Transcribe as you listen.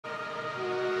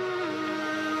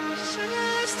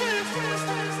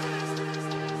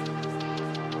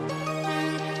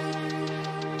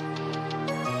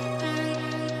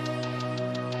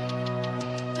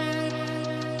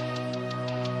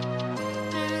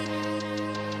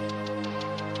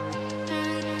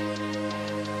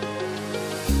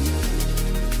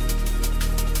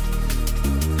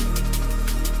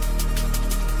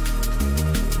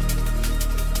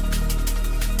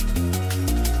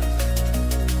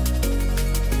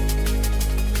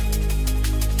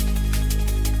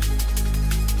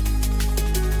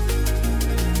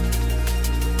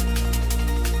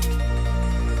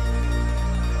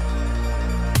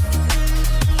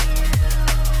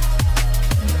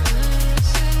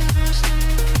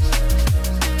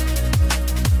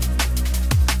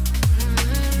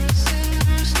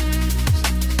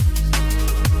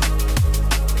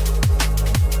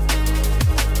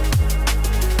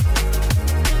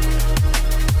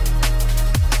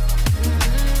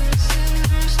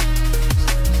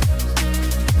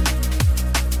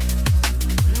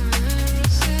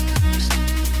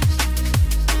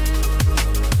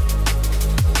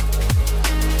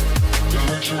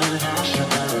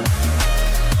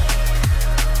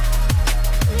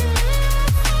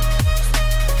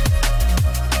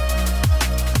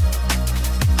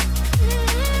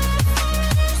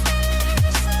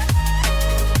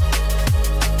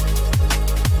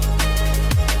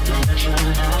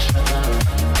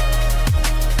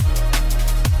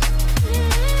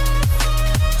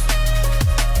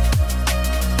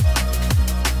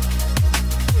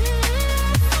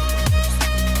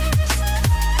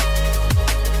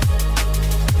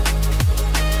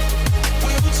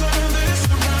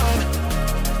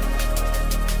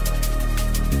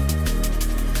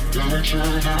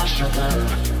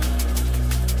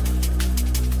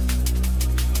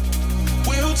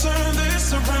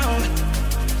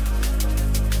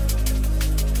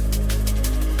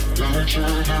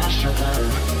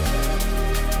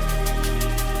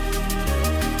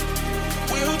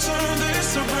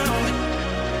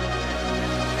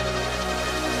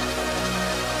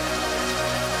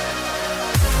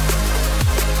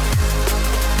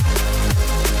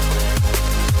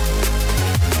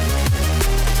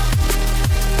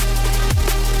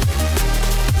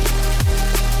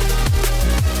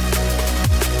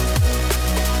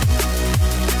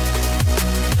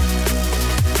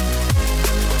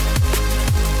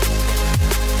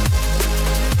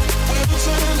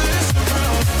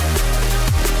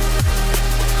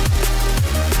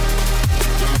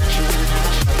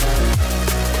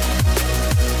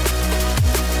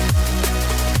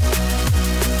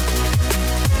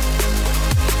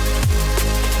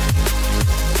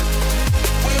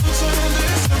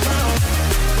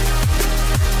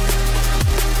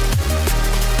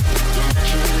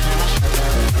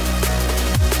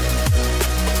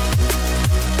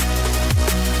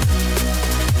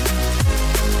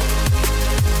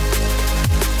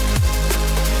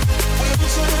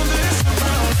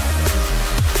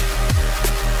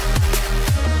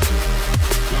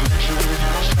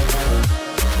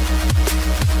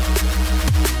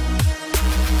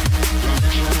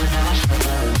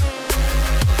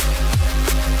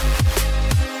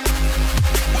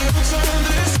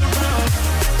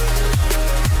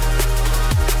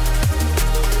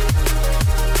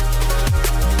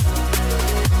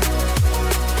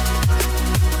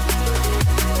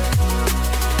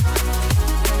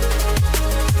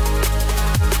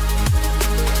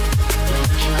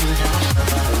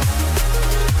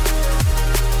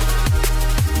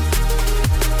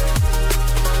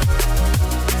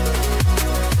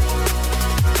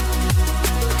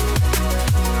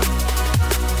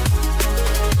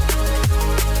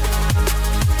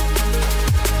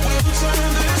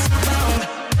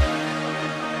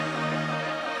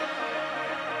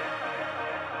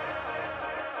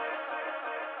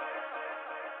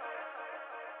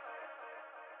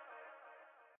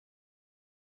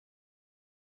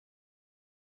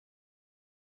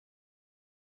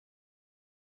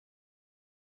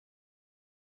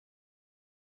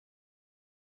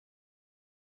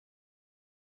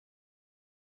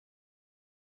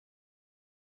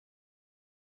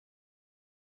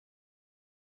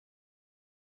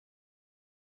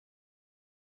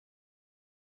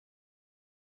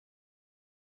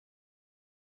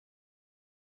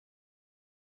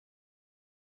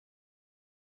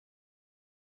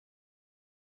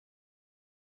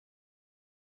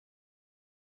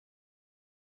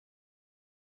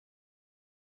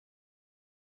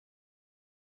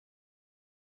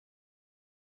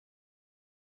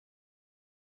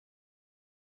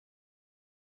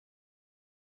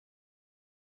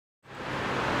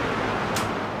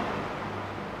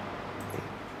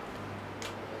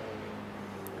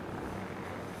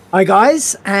Hi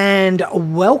guys, and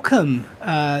welcome.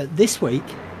 This week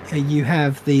you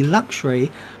have the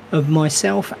luxury of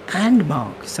myself and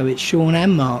Mark. So it's Sean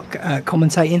and Mark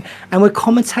commentating, and we're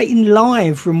commentating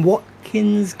live from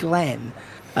Watkins, Glen,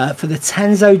 for the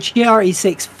Tanso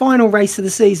GR86 final race of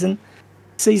the season.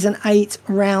 Season 8,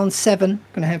 round 7.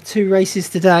 Going to have 2 races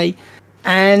today,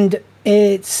 and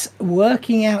it's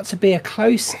working out to be a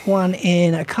close one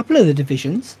in a couple of the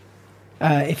divisions.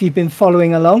 If you've been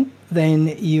following along,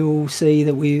 then you'll see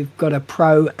that we've got a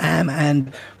Pro-Am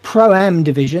and Pro-Am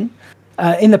division.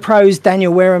 In the pros,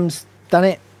 Daniel Wareham's done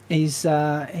it. He's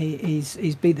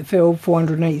beat the field,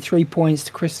 483 points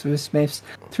to Christopher Smith's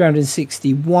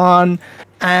 361.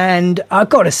 And I've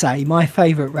got to say, my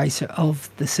favourite racer of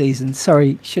the season,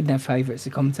 sorry, shouldn't have favourites as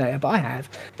a commentator, but I have,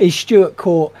 is Stuart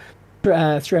Court.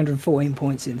 314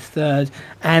 points in third,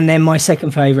 and then my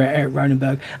second favourite, Eric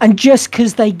Ronenberg. And just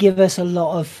because they give us a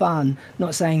lot of fun,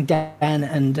 not saying Dan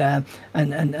and the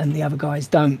other guys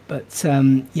don't, but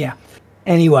yeah.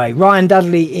 Anyway, Ryan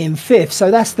Dudley in 5th,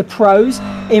 so that's the pros.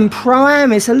 In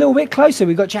Pro-Am, it's a little bit closer.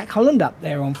 We've got Jack Holland up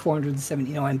there on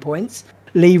 479 points,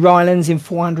 Lee Rylands in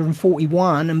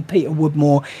 441, and Peter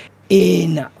Woodmore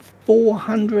in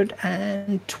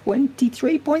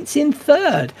 423 points in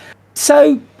third.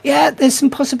 So, yeah, there's some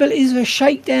possibilities of a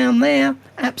shakedown there,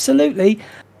 absolutely.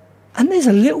 And there's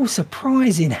a little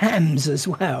surprise in Hams as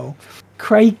well.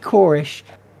 Craig Corish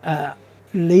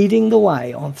leading the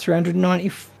way on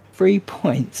 393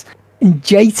 points. And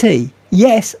JT,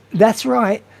 yes, that's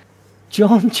right,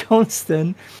 John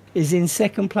Johnston is in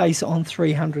second place on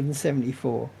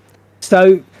 374.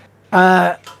 So,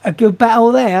 a good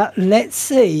battle there. Let's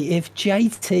see if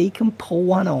JT can pull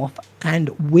one off and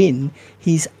win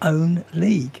his own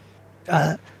league.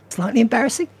 Slightly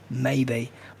embarrassing,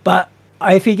 maybe, but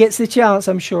if he gets the chance,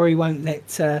 I'm sure he won't let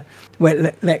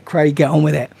Craig get on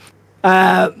with it.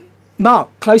 Mark,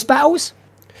 close battles?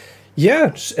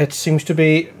 Yeah, it seems to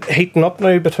be heating up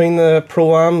now between the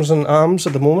Pro-Ams and Ams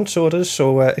at the moment, so it is.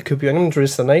 So it could be anyone's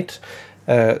race tonight.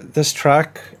 This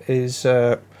track is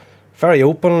very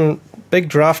open, big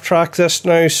draft track this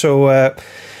now, so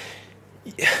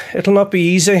it'll not be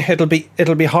easy.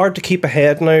 It'll be hard to keep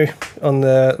ahead now on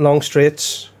the long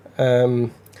straights.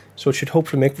 So it should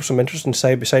hopefully make for some interesting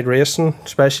side-by-side racing,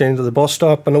 especially into the bus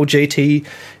stop. I know JT,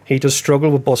 he does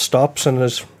struggle with bus stops in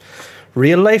his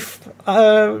real life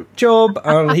job,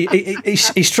 and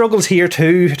he struggles here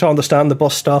too to understand the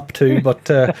bus stop too. But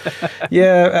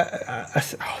yeah,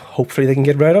 hopefully they can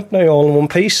get around it now all in one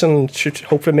piece, and should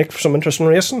hopefully make for some interesting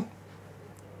racing.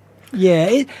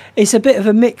 Yeah, it's a bit of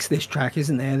a mix, this track,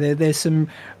 isn't there? There's some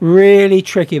really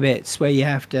tricky bits where you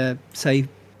have to, say,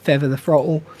 feather the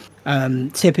throttle,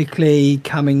 typically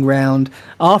coming round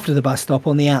after the bus stop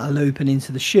on the outer loop and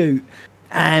into the chute.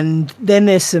 And then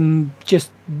there's some just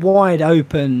wide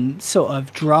open sort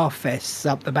of draft fests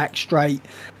up the back straight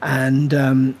and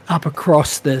up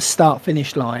across the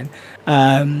start-finish line.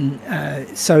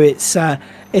 So it's a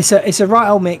right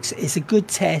old mix. It's a good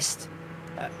test.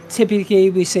 Typically,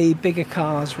 we see bigger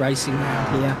cars racing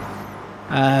around here,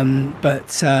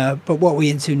 but what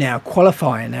we're into now,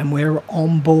 qualifying, and we're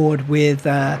on board with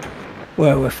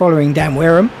we're following Dan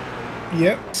Wareham.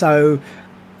 Yep. So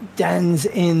Dan's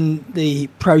in the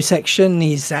pro section.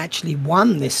 He's actually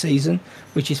won this season,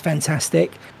 which is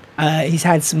fantastic. He's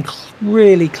had some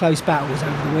really close battles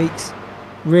over the weeks.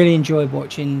 Really enjoyed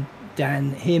watching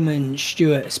Dan, him and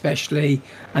Stuart especially,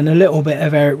 and a little bit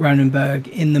of Eric Ronenberg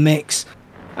in the mix.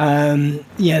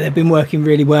 Yeah, they've been working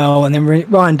really well, and then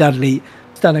Ryan Dudley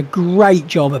has done a great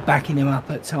job of backing him up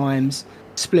at times,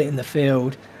 splitting the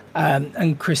field,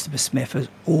 and Christopher Smith has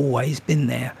always been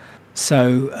there.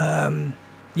 So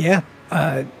yeah,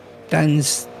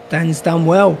 Dan's done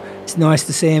well. It's nice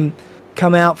to see him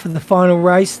come out for the final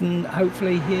race, and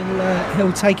hopefully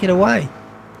he'll take it away.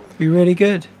 Be really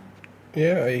good.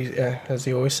 Yeah, as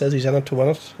he always says, he's in it to win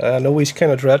it. I know he's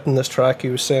kind of dreading this track. He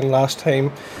was saying last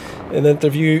time in the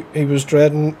interview he was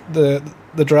dreading the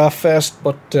draft fest,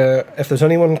 but if there's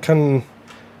anyone can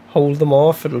hold them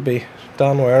off, it'll be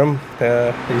Dan Wareham.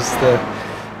 He's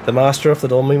the master of the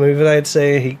dummy move, I'd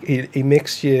say. He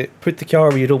makes you put the car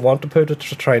where you don't want to put it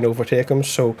to try and overtake him,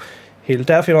 so he'll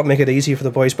definitely not make it easy for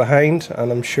the boys behind, and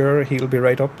I'm sure he'll be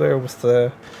right up there with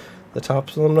the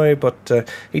tops of them now. But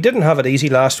he didn't have it easy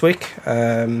last week.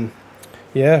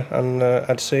 Yeah, and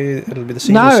I'd say it'll be the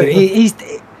same. No,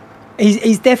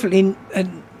 he's definitely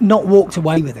not walked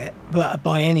away with it, but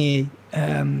by any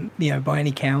by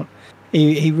any count,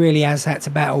 he really has had to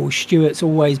battle. Stuart's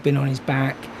always been on his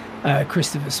back.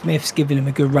 Christopher Smith's given him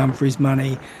a good run for his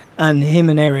money, and him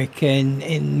and Eric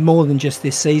in more than just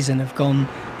this season have gone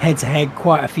head to head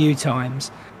quite a few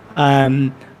times.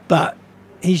 But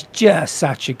he's just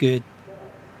such a good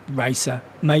racer.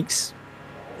 Makes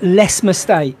less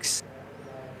mistakes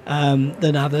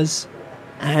than others,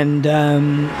 and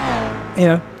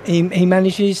he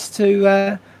manages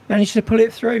to pull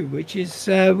it through, which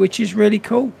is really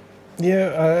cool.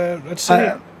 Yeah, I'd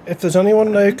say if there's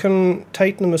anyone now can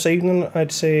tighten him this evening,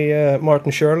 I'd say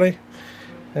Martin Shirley.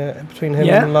 Between him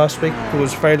and last week, there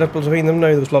was very little between them now.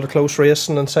 There was a lot of close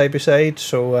racing and side by side,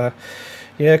 so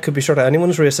it could be sort of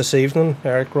anyone's race this evening.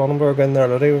 Eric Cronenberg in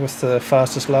there already with the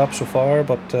fastest lap so far,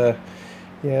 but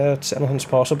it's anything's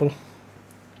possible.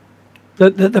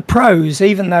 The pros,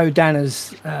 even though Dan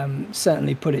has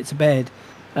certainly put it to bed,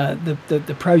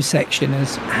 the pro section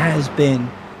has been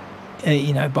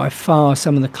by far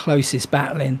some of the closest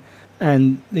battling.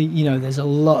 And there's a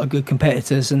lot of good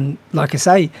competitors, and like I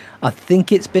say, I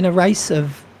think it's been a race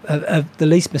of the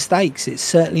least mistakes. It's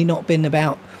certainly not been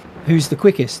about who's the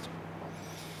quickest.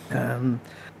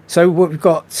 So what we've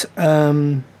got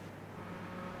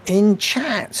in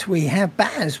chat, we have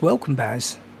Baz. Welcome,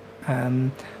 Baz.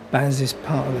 Baz is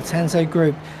part of the Tanso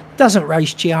group. Doesn't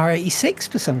race GR86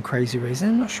 for some crazy reason.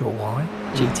 I'm not sure why.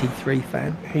 GT3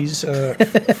 fan. He's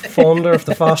fonder of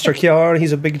the faster car.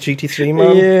 He's a big GT3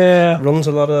 man. Yeah. Runs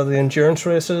a lot of the endurance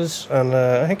races, and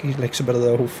I think he likes a bit of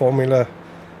the whole Formula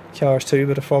cars too, a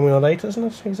bit of Formula Light, isn't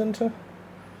it? He's into.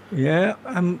 Yeah,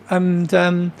 and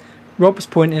Rob was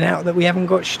pointing out that we haven't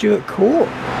got Stuart Court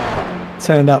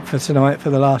turned up for tonight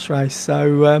for the last race,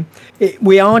 so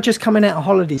we are just coming out of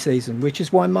holiday season, which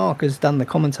is why Mark has done the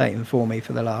commentating for me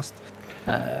for the last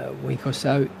week or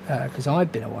so, because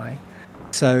I've been away.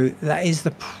 So that is the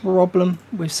problem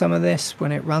with some of this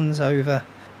when it runs over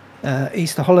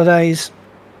Easter holidays.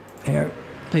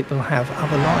 People have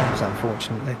other lives,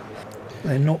 unfortunately.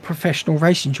 They're not professional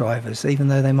racing drivers, even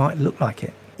though they might look like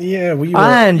it. Yeah, you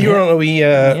were on a wee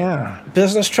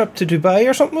business trip to Dubai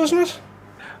or something, wasn't it?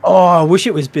 Oh, I wish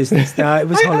it was business. No, it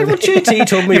was holiday. JT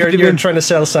told me you're trying to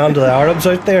sell sand to the Arabs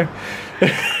out there.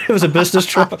 It was a business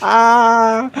trip.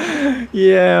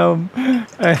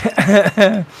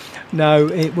 No,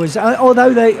 it was.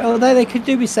 Although they could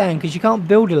do with sand, because you can't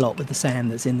build a lot with the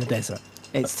sand that's in the desert.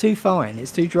 It's too fine.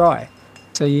 It's too dry.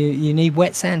 So you need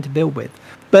wet sand to build with.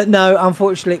 But no,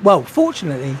 unfortunately,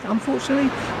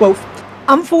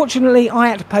 I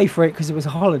had to pay for it because it was a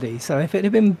holiday. So if it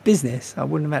had been business, I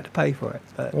wouldn't have had to pay for it.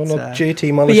 But,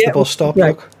 JT managed the bus stop,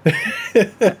 look.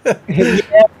 He's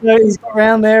got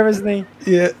around there, hasn't he?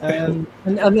 Yeah.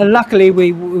 And luckily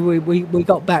we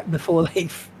got back before they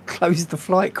closed the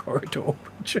flight corridor,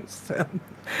 just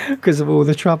because of all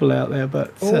the trouble out there.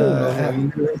 But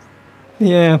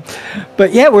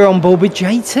we're on board with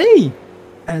JT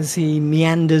as he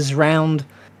meanders round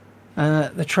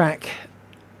the track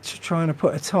to trying to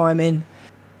put a time in.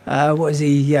 What is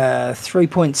he?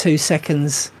 3.2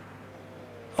 seconds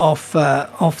off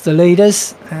the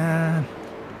leaders.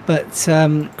 But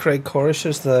Craig Corrish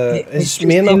is his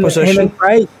main opposition.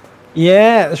 Craig.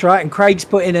 Yeah, that's right. And Craig's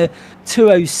put in a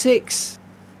 2:06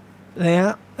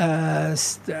 there.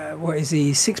 What is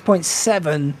he?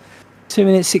 6.7. 2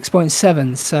 minutes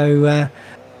 6.7. So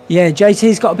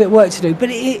JT's got a bit of work to do. But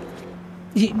do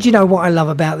you know what I love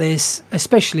about this,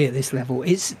 especially at this level?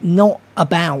 It's not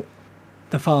about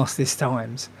the fastest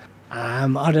times. I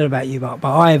don't know about you, Mark,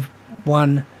 but I've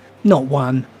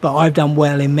I've done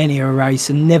well in many a race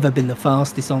and never been the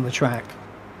fastest on the track.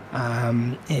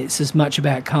 It's as much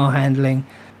about car handling,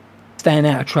 staying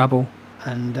out of trouble,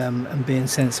 and being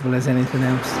sensible as anything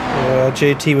else.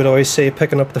 JT would always say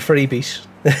picking up the freebies.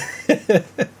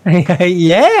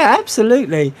 Yeah,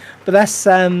 absolutely. But that's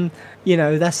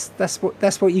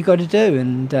that's what you got to do.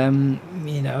 And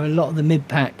a lot of the mid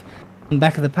pack and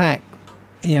back of the pack,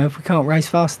 if we can't race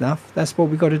fast enough, that's what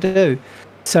we got to do.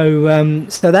 So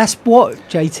that's what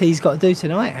JT's got to do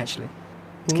tonight, actually,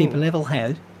 to keep a level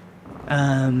head.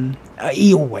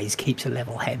 He always keeps a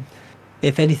level head,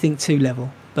 if anything, too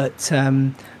level. But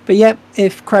yeah,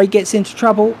 if Craig gets into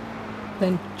trouble,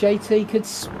 then JT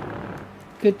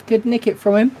could nick it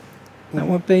from him. That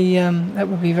would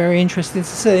be very interesting to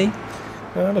see.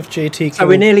 Well, if JT can, so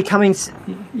we're nearly coming.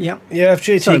 Yeah. If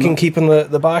JT can keep in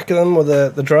the back of them with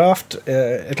the draft,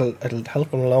 it'll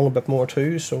help him along a bit more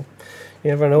too. So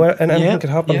you never know, and anything could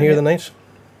happen here tonight.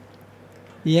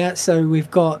 Yeah. So we've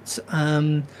got Scott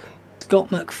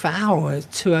McFowler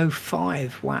at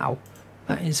 2:05. Wow,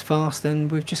 that is fast, and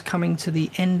we're just coming to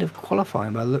the end of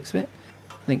qualifying by the looks of it.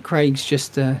 I think Craig's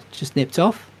just nipped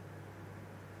off.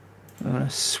 I'm going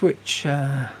to switch.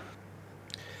 We're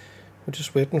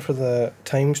just waiting for the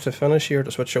times to finish here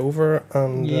to switch over,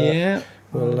 and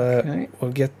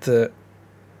we'll get the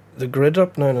grid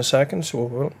up now in a second.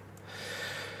 So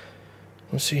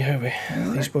We'll see how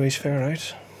these boys fare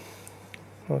out.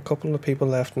 Well, a couple of people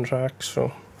left in track,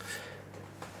 so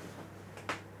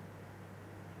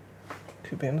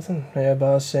could be anything. Yeah,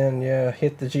 Baz saying, yeah, I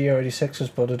hate the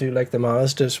GR86s, but I do like the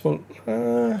Mazdas. Well,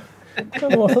 I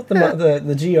don't know, I thought the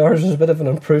GRs was a bit of an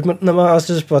improvement in the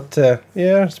Mazdas, but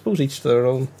yeah, I suppose each to their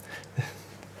own.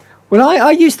 Well,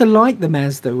 I used to like the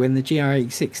Mazda when the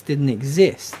GR86 didn't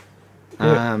exist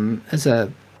as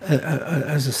a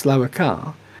slower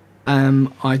car.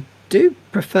 I do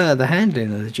prefer the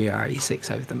handling of the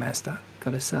GR86 over the Mazda,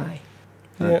 gotta say.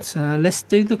 But let's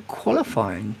do the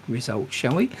qualifying results,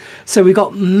 shall we? So we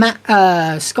got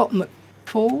Scott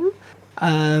McFall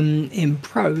in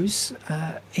pros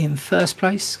in first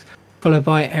place, followed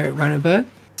by Eric Ronenberg.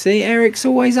 See, Eric's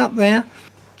always up there.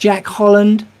 Jack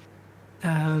Holland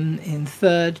in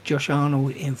third, Josh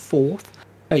Arnold in fourth,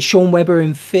 Sean Webber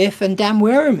in fifth, and Dan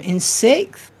Wareham in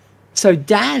sixth. So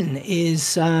Dan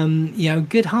is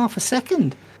good half a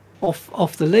second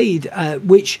off the lead,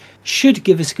 which should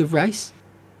give us a good race.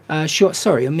 I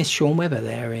missed Sean Webber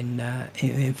there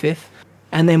in fifth.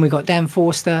 And then we got Dan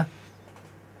Forster,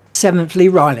 seventh, Lee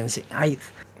Rylands in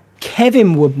eighth,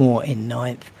 Kevin Woodmore in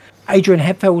ninth, Adrian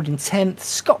Hepfeld in 10th,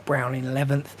 Scott Brown in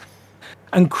 11th,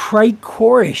 and Craig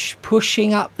Corish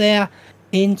pushing up there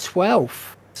in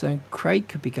 12th. So Craig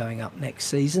could be going up next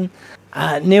season.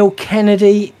 Neil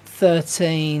Kennedy,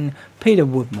 13, Peter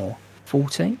Woodmore,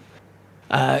 14.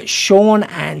 Sean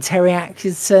and Terry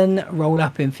Atkinson rolled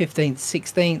up in 15th,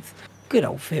 16th. Good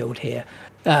old field here.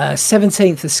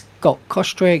 17th is Scott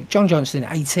Kostrick, John Johnson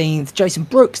 18th, Jason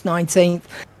Brooks 19th,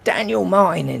 Daniel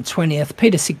Martin in 20th,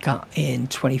 Peter Sidcutt in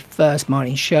 21st,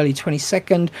 Martin Shirley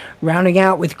 22nd, rounding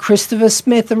out with Christopher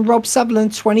Smith and Rob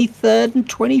Sutherland 23rd and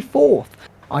 24th.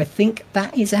 I think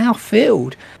that is our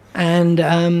field, and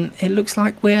it looks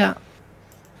like we're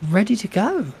ready to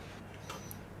go.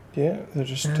 Yeah, they're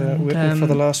just waiting for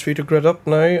the last few to grid up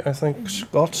now. I think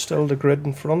Scott's still the grid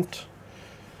in front.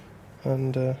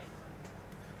 And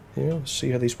we'll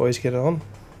see how these boys get on.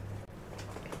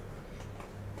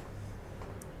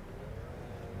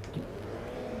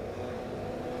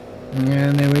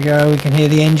 And there we go. We can hear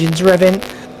the engines revving.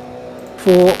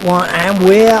 4-1, and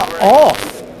we're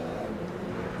off.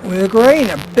 We're green.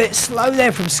 A bit slow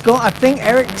there from Scott. I think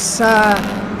Eric's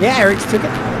took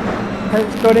it.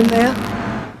 Eric's got him there.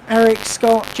 Eric,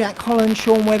 Scott, Jack Holland,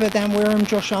 Sean Webber, Dan Wareham,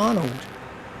 Josh Arnold.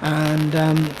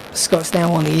 And Scott's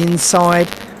now on the inside,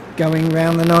 going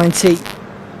round the 90.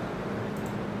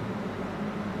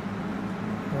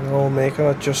 And all making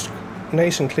it just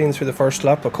nice and clean through the first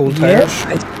lap of cold tyres.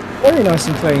 Yeah, it's very nice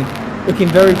and clean. Looking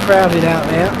very crowded out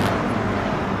there.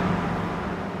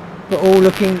 But all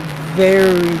looking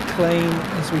very clean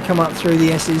as we come up through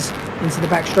the S's into the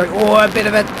backstroke. Oh, a bit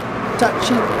of a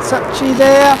touchy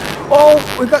there. Oh,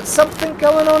 we've got something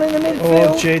going on in the midfield.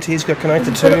 Oh, JT's got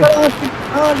connected too.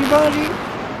 Bargy.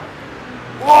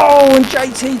 Whoa, and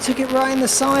JT took it right in the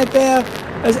side there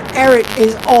as Eric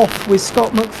is off with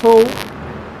Scott McFall.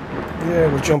 Yeah,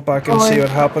 we'll jump back and see what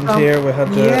happened here. We had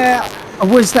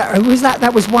who was that?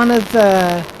 That was one of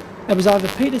the. It was either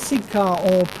Peter Sidcutt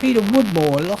or Peter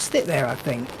Woodmore lost it there, I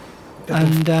think.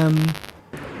 And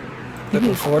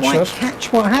didn't quite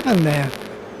catch what happened there.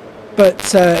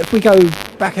 But if we go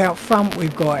back out front,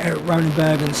 we've got Eric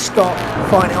Ronenberg and Scott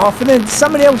fighting it off. And then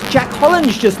somebody else, Jack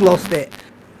Holland's just lost it.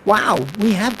 Wow,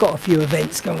 we have got a few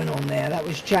events going on there. That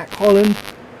was Jack Holland,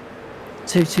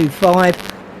 225.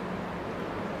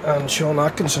 And Sean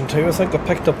Atkinson too, I think I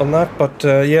picked up on that. But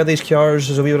yeah, these cars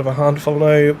is a wee bit of a handful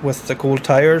now with the cold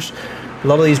tyres. A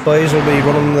lot of these boys will be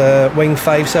running the Wing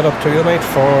 5 setup too tonight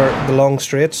for the long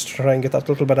straights to try and get that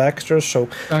little bit extra. So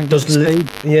it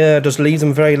does leave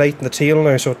them very light in the tail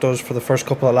now, so it does for the first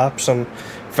couple of laps, and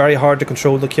very hard to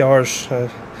control the cars.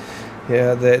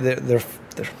 Yeah, they're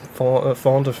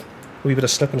fond of a wee bit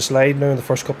of slip and slide now in the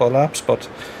first couple of laps, but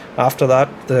after that,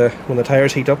 when the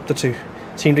tyres heat up, the two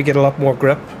seem to get a lot more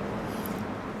grip.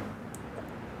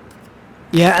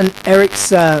 Yeah, and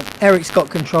Eric's got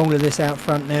control of this out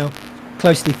front now,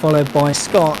 closely followed by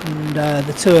Scott, and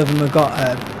the two of them have got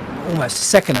almost a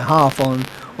second and a half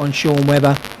on Sean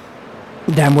Webber.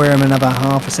 Dan Wareham another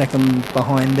half a second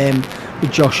behind them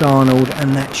with Josh Arnold,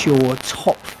 and that's your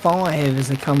top five as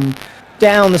they come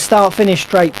down the start-finish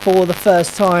straight for the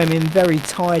first time in very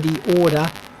tidy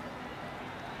order.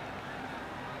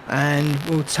 And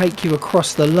we'll take you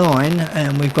across the line,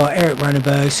 and we've got Eric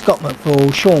Ronenberg, Scott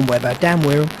McFall, Sean Webber, Dan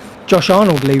Wareham, Josh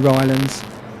Arnold, Lee Rylands,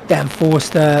 Dan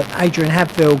Forster, Adrian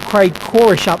Hadfield, Craig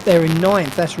Corish up there in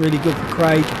 9th. That's really good for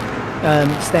Craig.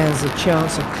 Stands a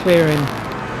chance of clearing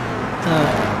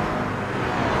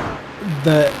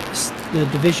the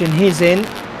division he's in.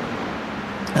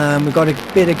 We've got a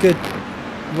bit of good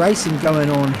racing going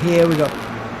on here. We've got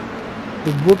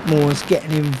the Woodmores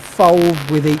getting involved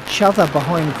with each other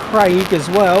behind Craig as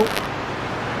well,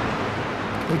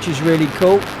 which is really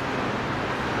cool.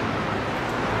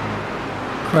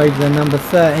 Craig, the number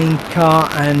 13 car,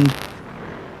 and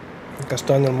that's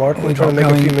Daniel Martin trying to make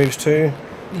a few moves too.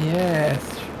 Yeah,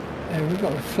 we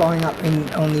got flying up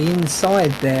on the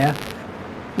inside there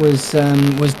was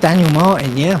Daniel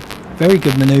Martin. Yeah, very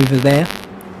good manoeuvre there.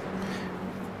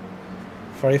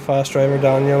 Very fast driver,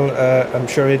 Daniel. I'm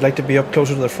sure he'd like to be up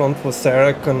closer to the front with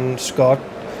Eric and Scott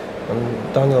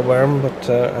and Daniel Worm, but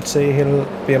I'd say he'll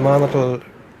be a man that'll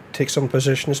take some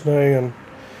positions now, and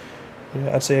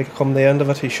yeah, I'd say come the end of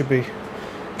it, he should be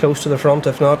close to the front,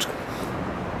 if not.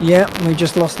 Yeah, we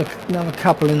just lost another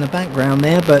couple in the background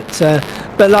there, but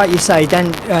like you say,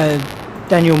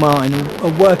 Daniel Martin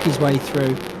will work his way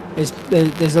through.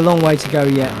 There's a long way to go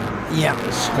yet. Yeah.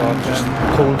 Scott just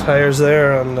cold tyres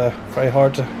there, and very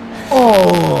hard to...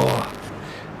 Oh!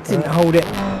 Didn't hold it.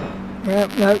 Well,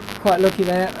 no, quite lucky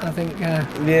there, I think.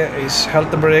 Yeah, he's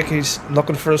held the brake, he's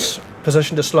looking for his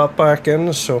position to slot back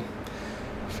in, so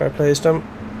fair play to him.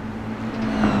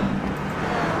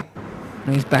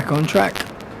 And he's back on track.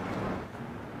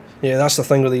 Yeah, that's the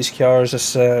thing with these cars,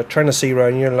 is trying to see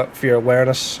around you for your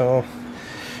awareness, so...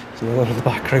 in the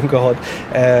background, God.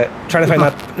 Trying to find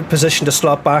that position to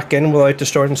slot back in without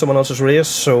distorting someone else's race.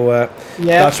 So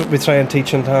that's what we try and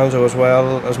teach in Tanso as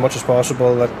well, as much as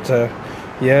possible. That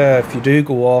if you do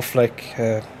go off,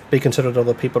 be considerate of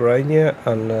the people around you,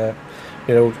 and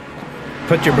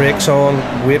put your brakes on,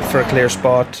 wait for a clear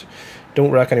spot,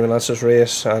 don't wreck anyone else's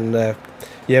race, and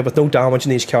with no damage in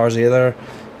these cars either.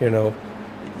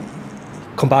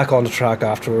 Come back on the track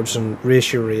afterwards and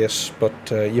race your race, but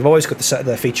you've always got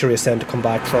the feature race then to come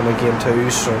back from in game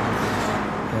 2, so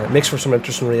it makes for some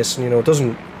interesting racing. It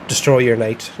doesn't destroy your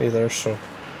night either. So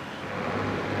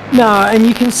no, and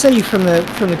you can see from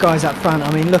the guys up front.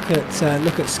 I mean, look at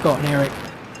Scott and Eric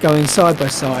going side by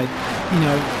side.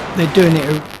 They're doing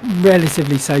it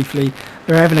relatively safely.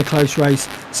 They're having a close race.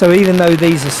 So even though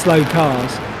these are slow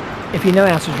cars, if you know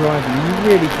how to drive them, you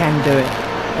really can do it.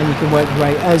 And you can work your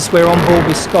way, as we're on board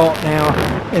with Scott now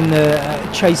in the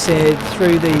chase here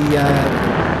through the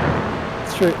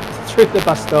through the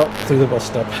bus stop. Through the bus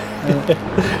stop.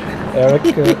 Eric.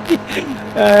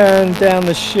 And down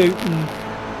the chute. And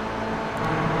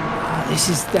this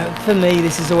is for me.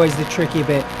 This is always the tricky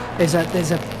bit. There's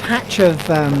a patch of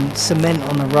cement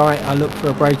on the right. I look for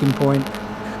a braking point,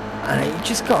 and you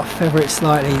just got to feather it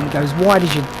slightly, and it goes wide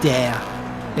as you dare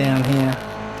down here.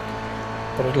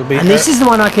 But it'll be. And this is the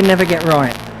one I can never get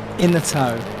right in the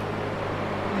toe.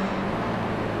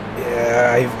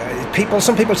 Yeah,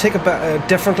 some people take it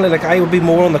differently. Like I would be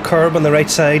more on the curb on the right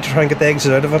side to try and get the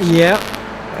exit out of it. Yeah.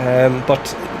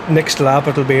 But next lap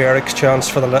it'll be Eric's chance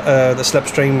for the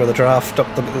slipstream or the draft up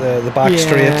the back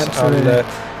straight, absolutely. and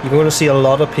you're going to see a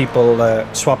lot of people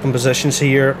swapping positions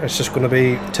here. It's just going to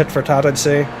be tit for tat, I'd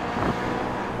say.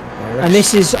 And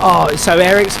this is so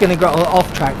Eric's going to go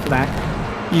off track for that.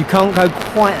 You can't go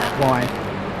quite that wide,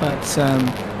 but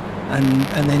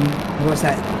and then what's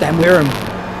that? Dan Wirham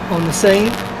on the scene,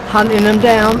 hunting them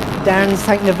down. Darren's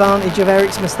taking advantage of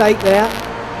Eric's mistake there.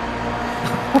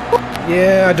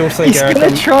 Yeah, I don't think he's going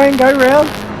to try and go round.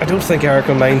 I don't think Eric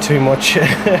will mind too much.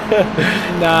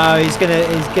 No, he's gonna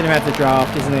have the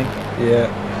draft, isn't he? Yeah.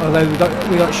 Although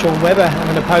we got Sean Webber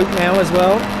having a poke now as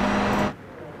well.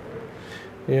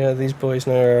 Yeah, these boys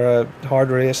now are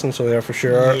hard racing, so they are for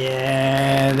sure.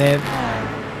 Yeah, they're.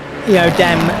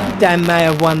 Dan may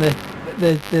have won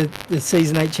the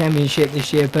season 8 championship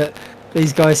this year, but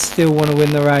these guys still want to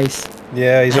win the race.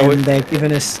 Yeah, they're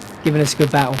giving us a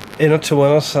good battle. In it to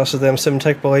win it. That's them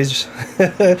Simtech boys.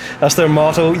 That's their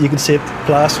motto. You can see it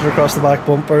plastered across the back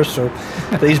bumper. So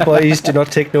these boys do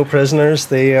not take no prisoners.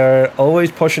 They are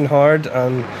always pushing hard,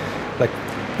 and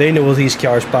they know these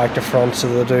cars back to front, so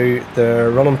they do.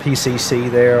 They're running PCC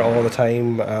there all the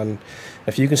time, and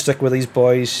if you can stick with these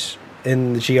boys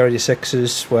in the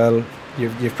GR86s, well,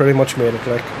 you've pretty much made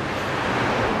it.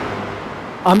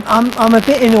 I'm a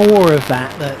bit in awe of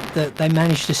that they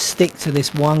managed to stick to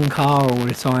this one car all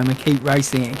the time and keep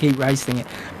racing it.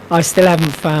 I still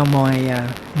haven't found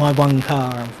my one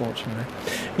car, unfortunately.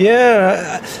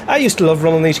 Yeah, I used to love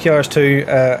running these cars too.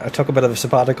 I took a bit of a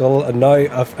sabbatical, and now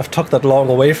I've took that long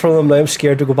away from them. Now I'm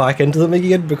scared to go back into them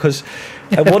again, because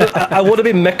I want to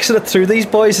be mixing it through these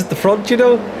boys at the front.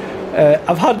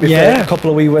 I've had a couple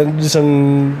of wee wins,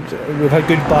 and we've had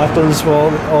good battles with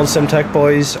all Simtech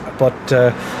boys, but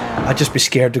I'd just be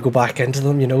scared to go back into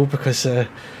them, because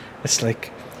it's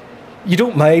like you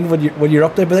don't mind when you're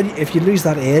up there, but then if you lose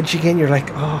that edge again, you're like,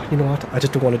 oh, you know what? I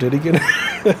just don't want to do it again.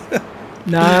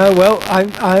 No, well,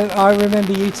 I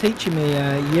remember you teaching me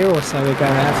a year or so ago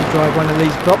how to drive one of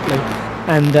these properly,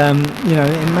 and you know,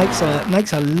 it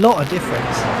makes a lot of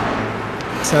difference.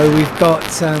 So we've got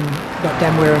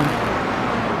Dan Wareham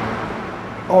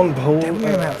on pole. Dan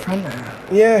Wareham out front now.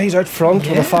 Yeah, he's out front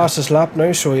with the fastest lap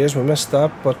now, so he is. We missed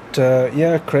that, but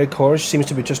yeah, Craig Corge seems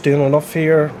to be just doing enough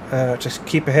here to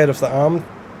keep ahead of the arm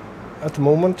at the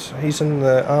moment. He's in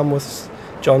the arm with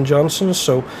John Johnson,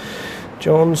 so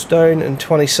John's down in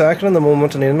 22nd at the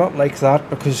moment, and he's not like that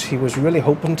because he was really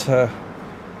hoping to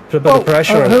put a bit of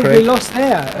pressure on Craig. Craig. We lost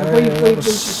there. We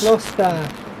just lost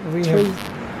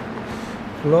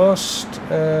lost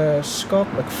Scott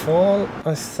McFall,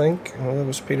 I think. Oh, that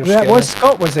was Peter That was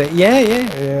Scott, was it? Yeah.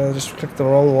 Yeah, I just clicked the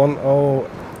wrong one. Oh,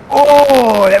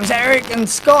 that was Eric and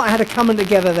Scott had a coming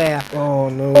together there. Oh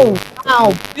no. Oh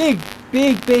wow, big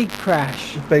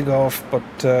crash. Big off, but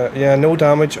yeah, no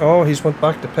damage. Oh, he's went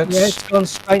back to pits. Yeah, it's gone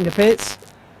straight into pits.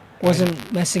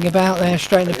 Wasn't messing about there,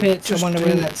 straight into pits. I wonder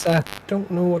whether that's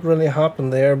don't know what really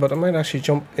happened there, but I might actually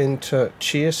jump into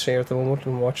chase here at the moment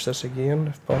and watch this again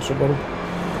if possible.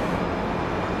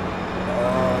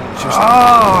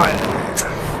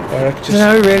 Eric just...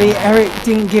 No, really, Eric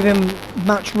didn't give him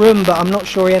much room, but I'm not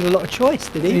sure he had a lot of choice,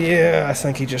 did he? Yeah, I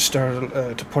think he just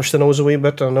started to push the nose a wee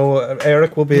bit. I know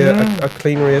Eric will be a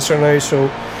clean racer now, so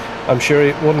I'm sure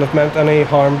it wouldn't have meant any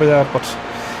harm by that, but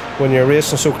when you're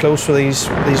racing so close with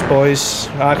these boys,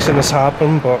 accidents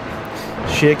happen, but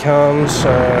shake hands,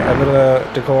 a bit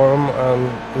of decorum,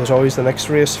 and there's always the next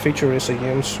race, feature race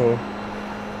again, so...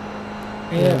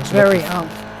 Yeah,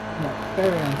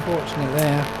 very unfortunate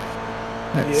there.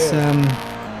 That's,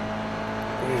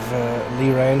 we've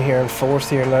Lee Ryan here in 4th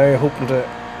here now, hoping to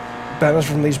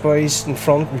benefit from these boys in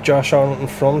front, with Josh Arnold in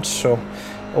front, so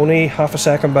only half a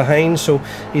second behind, so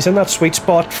he's in that sweet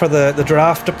spot for the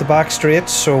draft up the back straight,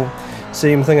 so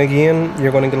same thing again,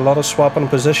 you're going to get a lot of swapping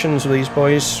positions with these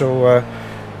boys, so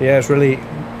yeah, it's really,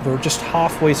 we're just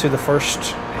halfway through the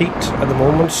first heat at the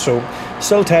moment, so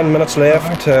still 10 minutes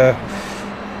left to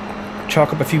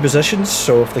chalk up a few positions,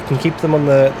 so if they can keep them on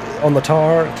the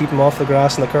tar, keep them off the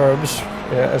grass and the curbs,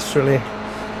 yeah, it's really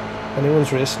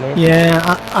anyone's race now. Yeah,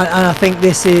 I think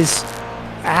this is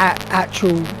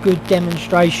actual good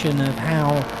demonstration of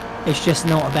how it's just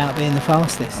not about being the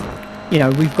fastest. You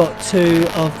know, we've got two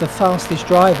of the fastest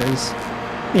drivers,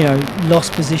 you know,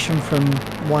 lost position from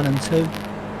 1 and 2.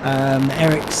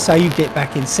 Eric saved it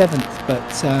back in 7th,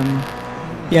 but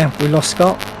yeah, we lost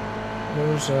Scott.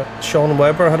 There's Sean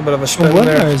Webber had a bit of a spin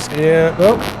there. Yeah.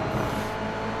 Well,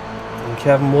 and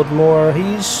Kevin Woodmore, I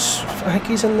think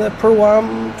he's in the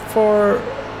Pro-Am for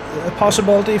a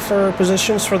possibility for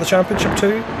positions for the championship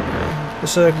too.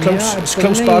 It's a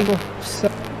close battle.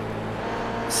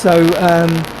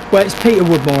 Well, it's Peter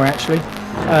Woodmore actually,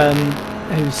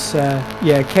 who's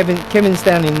Kevin's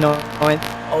down in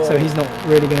 9th, so he's not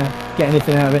really going to get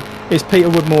anything out of it. It's Peter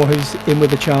Woodmore who's in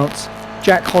with a chance.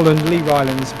 Jack Holland, Lee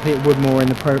Rylands, and Peter Woodmore in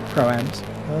the Pro-Ams.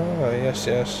 Oh,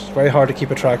 yes. Very hard to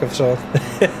keep a track of, so.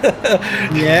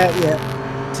 Yeah.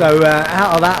 So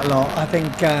out of that lot, I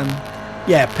think,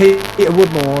 Peter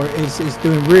Woodmore is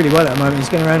doing really well at the moment. He's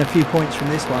going around a few points from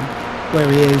this one, where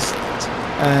he is.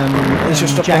 He's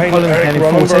just up Jack behind Holland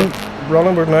Eric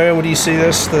Ronenberg now. Would you see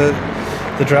this? The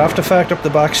draft effect up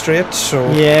the back straight,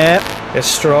 so yeah, it's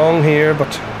strong here,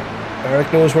 but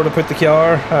Eric knows where to put the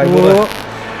car.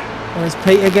 Is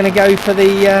Peter going to go for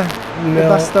the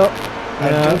bus stop? I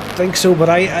don't think so, but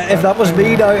if that was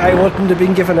me now, I wouldn't have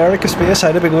been giving Eric a space.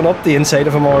 I'd have been going up the inside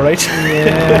of him all right.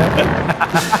 Yeah.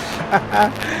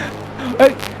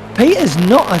 Peter's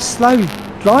not a slow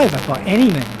driver by any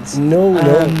means. No.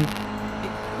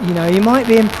 You know, he might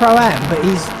be in Pro-Am, but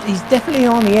he's definitely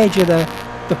on the edge of the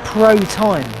pro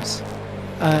times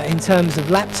in terms of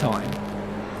lap time.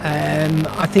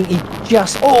 I think he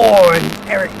just... and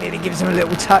Eric nearly gives him a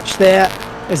little touch there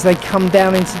as they come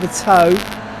down into the toe.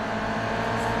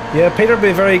 Yeah, Peter would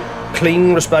be a very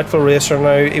clean, respectful racer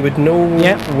now. He would know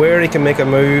where he can make a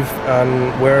move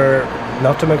and where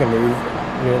not to make a move,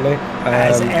 really.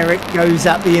 As Eric goes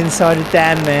up the inside of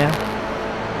Dan there.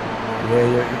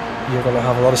 Yeah, you're going to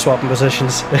have a lot of swapping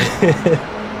positions.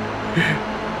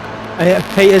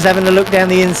 Peter's having a look down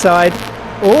the inside.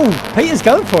 Oh, Peter's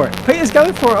going for it. Peter's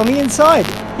going for it on the inside.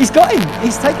 He's got him.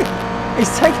 He's taken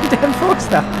Dan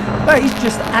Forster. No, he's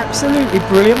just absolutely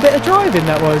brilliant bit of driving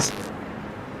that was.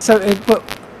 So,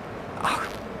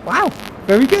 wow,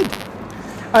 very good.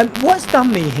 What's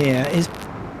done me here is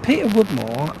Peter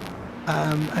Woodmore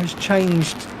has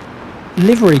changed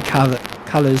livery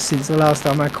colours since the last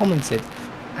time I commented,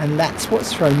 and that's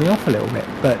what's thrown me off a little bit.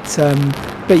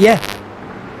 But yeah,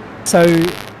 so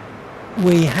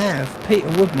we have Peter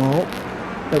Woodmore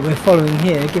that we're following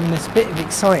here, giving us a bit of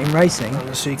exciting racing,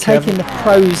 taking the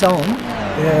pros on.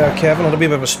 Yeah, Kevin had a wee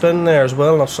bit of a spin there as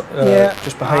well,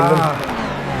 just behind him.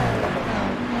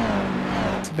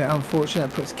 It's a bit unfortunate.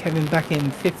 That puts Kevin back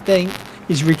in 15th.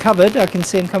 He's recovered. I can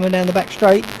see him coming down the back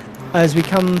straight as we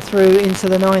come through into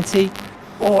the 90.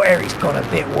 Oh, Eric's got a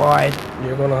bit wide.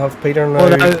 You're going to have Peter now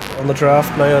on the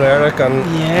draft now on Eric, and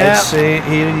I'd say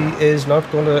he is not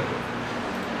going to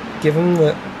give him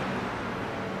the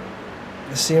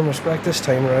same respect this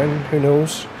time around. Who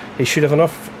knows? He should have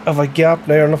enough of a gap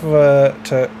now, enough of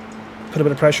to put a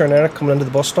bit of pressure on Eric coming into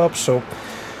the bus stop. So,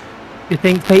 you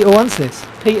think Peter wants this?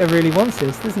 Peter really wants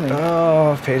this, doesn't he?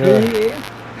 Oh, Peter. Yeah.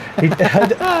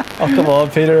 Oh, come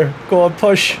on, Peter. Go on,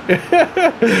 push. I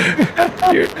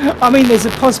mean, there's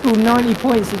a possible 90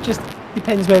 points. It just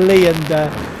depends where Lee and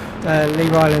Lee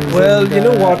Rylands you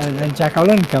know what? And Jack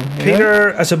Holland come.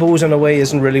 Peter, I suppose, in a way,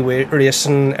 isn't really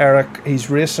racing Eric. He's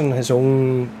racing his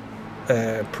own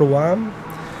Pro-Am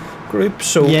group.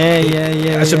 So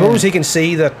I suppose he can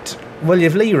see that. Well, you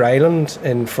have Lee Ryland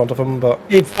in front of him, but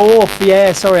fourth.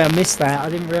 Yeah, sorry, I missed that. I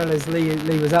didn't realise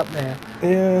Lee was up there.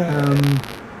 Yeah.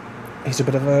 He's a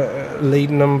bit of a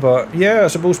leading him, but yeah, I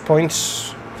suppose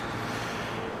points.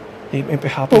 He may be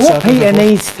happy. But what Peter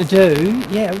needs to do,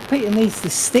 Peter needs to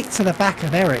stick to the back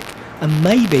of Eric and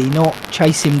maybe not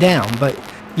chase him down, but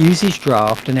use his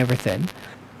draft and everything.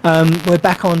 We're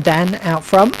back on Dan out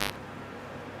front.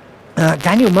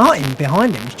 Daniel Martin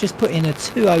behind him. He's just put in a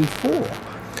 2:04.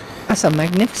 That's a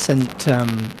magnificent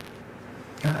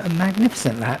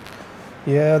lap.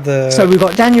 Yeah. So we've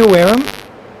got Daniel Wareham.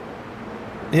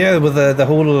 Yeah, with the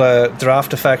whole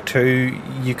draft effect too,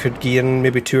 you could gain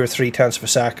maybe 2 or 3 tenths of a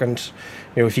second.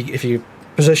 You know, if you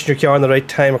position your car in the right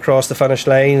time across the finish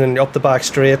line and up the back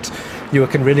straight, it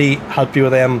can really help you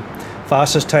with them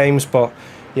fastest times. But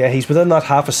yeah, he's within that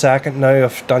half a second now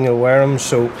of Daniel Wareham.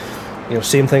 So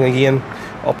same thing again,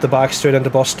 up the back straight into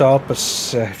bus stop.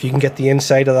 It's, if you can get the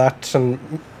inside of that and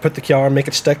put the car, make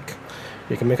it stick,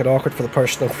 you can make it awkward for the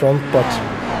person in front. But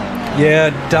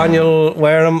yeah, Daniel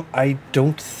Wareham, I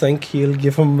don't think he'll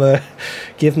give him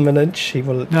an inch. He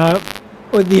will. No.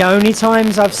 Well, the only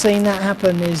times I've seen that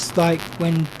happen is like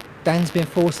when Dan's been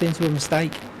forced into a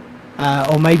mistake,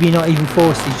 or maybe not even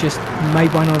forced. He's just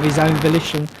made one of his own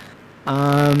volition,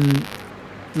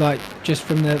 like just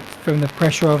from the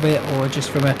pressure of it, or just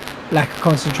from a lack of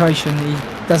concentration. He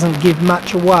doesn't give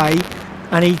much away.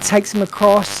 And he takes him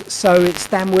across, so it's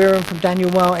Dan Wareham from Daniel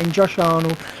Martin, Josh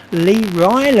Arnold, Lee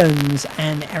Rylands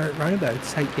and Eric Ronenberg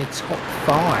to take your top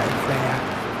 5 there.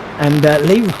 And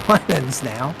Lee Rylands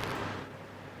now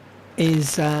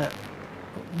is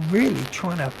really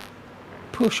trying to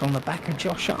push on the back of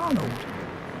Josh Arnold.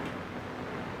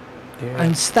 Yeah.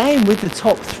 And staying with the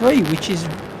top 3, which is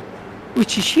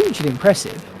hugely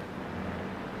impressive.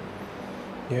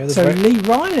 Yeah, so Lee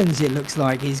Rylands, it looks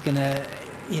like he's going to...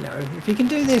 if he can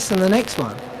do this on the next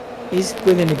one, he's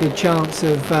within a good chance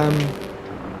of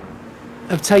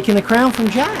taking the crown from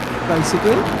Jack,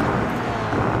 basically.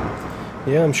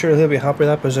 Yeah, I'm sure he'll be happy with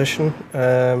that position.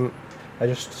 I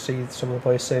just see some of the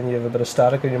boys saying you have a bit of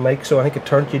static on your mic, so I think it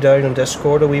turned you down on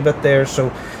Discord a wee bit there. So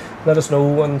let us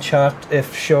know in chat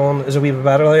if Sean is a wee bit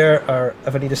better there, or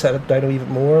if I need to set it down a wee bit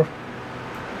more.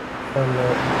 And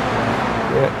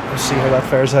yeah, we'll see how that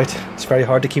fares out. It's very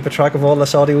hard to keep a track of all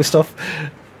this audio stuff.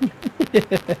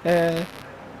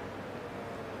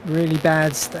 Really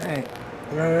bad state.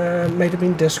 Might have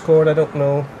been Discord, I don't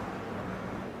know.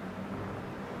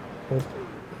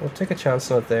 We'll take a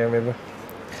chance on it there, maybe.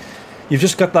 You've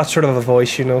just got that sort of a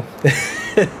voice,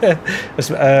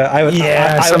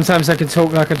 sometimes I can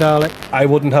talk like a Dalek. I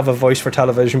wouldn't have a voice for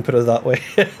television, put it that way.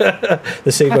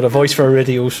 The same with a voice for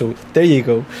radio, so there you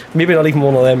go. Maybe not even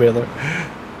one of them either.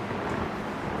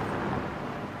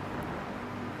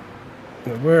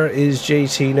 Where is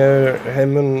JT now?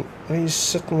 He's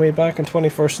sitting way back in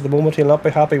 21st at the moment. He'll not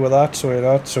be happy with that, so he'll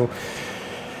not. So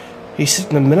he's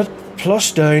sitting a minute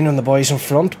plus down on the boys in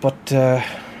front, but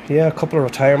yeah, a couple of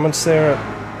retirements there.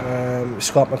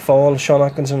 Scott McFall, Sean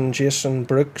Atkinson and Jason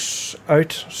Brooks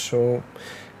out, so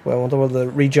well, I wonder will they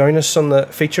rejoin us on the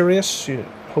feature race.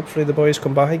 Hopefully the boys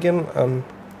come back again and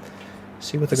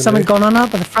see what they're going to do. Something gone on up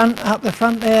the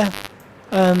front there.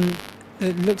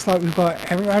 It looks like we've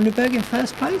got Eric Ronenberg in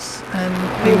first place and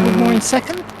Peter Woodmore in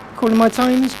second, according to my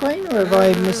time screen, or have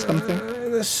I missed something?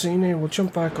 Let's see now, we'll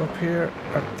jump back up here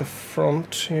at the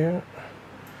front here.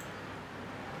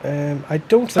 I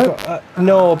don't think...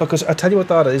 no, because I tell you what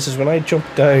that is when I jump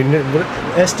down,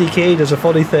 SDK does a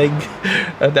funny thing,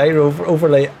 and I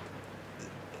overlay,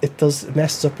 it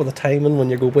messes up with the timing when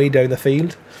you go way down the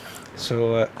field.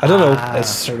 So, I don't know, it's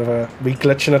sort of a wee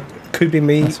glitch in it. Could be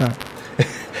me. That's right.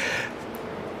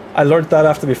 I learnt that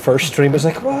after my first stream. I was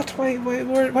like, what? Why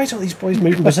is all these boys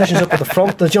moving positions up at the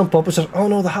front? They jump up and say, oh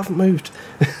no, they haven't moved.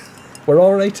 We're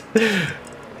alright.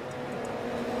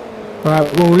 Right,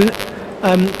 well,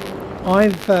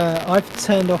 I've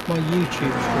turned off my YouTube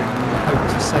stream in the hope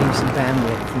to save some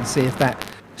bandwidth and see if that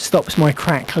stops my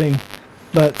crackling.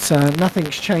 But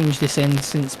nothing's changed this end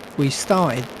since we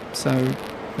started, so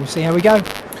we'll see how we go.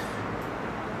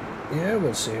 Yeah,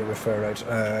 we'll see how we fare out.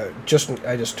 I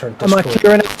just turned Am I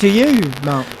clear enough to you,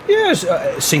 Mark? Yes,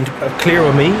 it seemed clear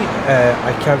with me.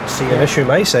 I can't see an issue on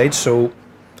my side, so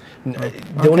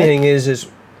the only thing is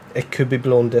it could be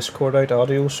blowing Discord out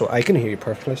audio, so I can hear you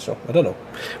perfectly, so I don't know.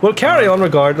 We'll carry on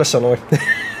regardless anyway.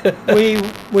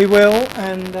 we will,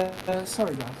 and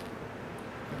sorry guys.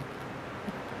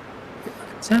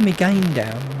 Turn my gain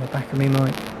down on the back of me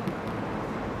mic.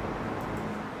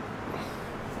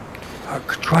 I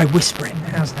could try whispering.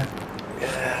 How's that?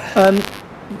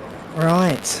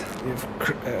 Right. You've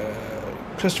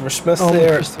Christopher Smith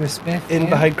there. Christopher Smith, in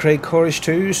behind Craig Corish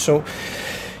too. So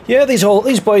yeah, these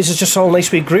boys is just all nice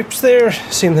wee groups there.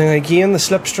 Same thing again. The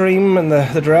slipstream and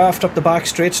the draft up the back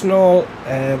straights and all.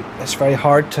 It's very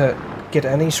hard to get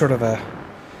any sort of a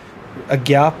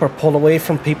gap or pull away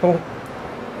from people.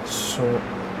 So.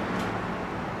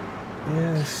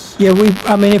 Yes. Yeah,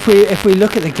 I mean, if we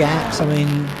look at the gaps, I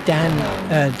mean,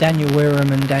 Daniel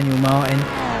Wirham and Daniel Martin,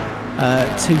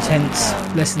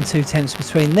 less than 2/10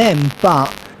 between them,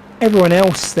 but everyone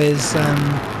else, there's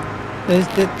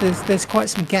quite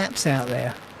some gaps out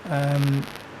there,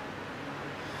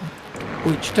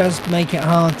 which does make it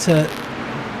hard to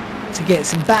get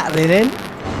some battling in,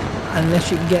 unless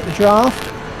you can get the draft,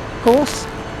 of course.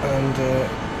 And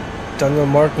Daniel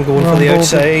Martin going for the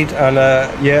outside, and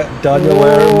yeah, Daniel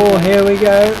Wirham, here we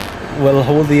go, will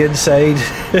hold the inside.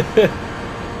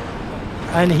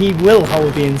 And he will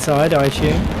hold the inside, I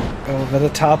assume. A bit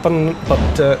of tapping,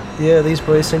 but yeah, these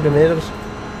boys seem to have made it.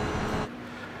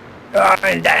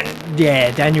 And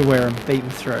Daniel Wirham beat him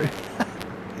through.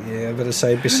 Yeah, a bit of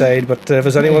side by side, but if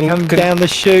there's anyone come down the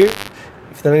chute,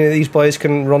 if any of these boys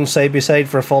can run side by side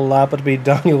for a full lap, it'd be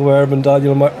Daniel Wirham and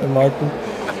Daniel Martin.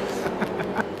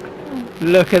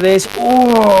 Look at this!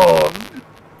 Oh,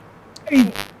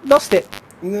 he lost it.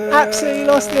 No. Absolutely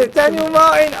lost it. Daniel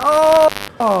Martin. Oh,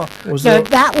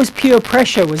 that was pure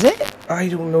pressure, was it? I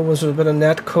don't know. Was it a bit of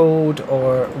net code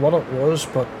or what it was?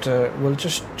 But we'll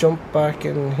just jump back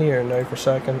in here now for a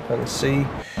second and see.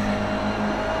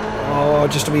 Oh,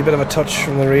 just a wee bit of a touch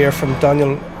from the rear from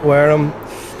Daniel Wirham.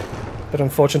 Bit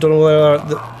unfortunate. Don't know whether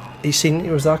he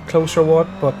was that close or what,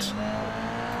 but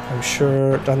I'm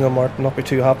sure Daniel Martin not be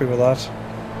too happy with that.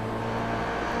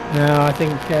 No, I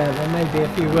think there may be a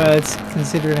few words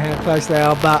considering how close they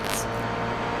are, but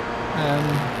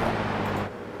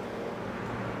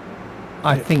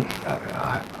I think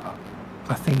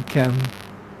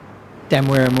Dan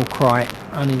Wirham will cry.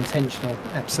 Unintentional,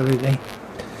 absolutely.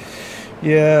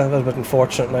 Yeah, a little bit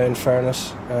unfortunate now, in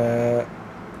fairness.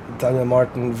 Daniel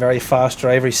Martin, very fast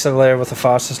driver. He's still there with the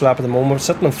fastest lap at the moment,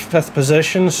 sitting in 5th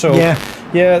position. So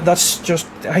yeah, that's just.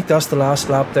 I think that's the last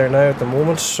lap there now at the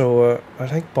moment. So I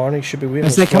think Barney should be waiting.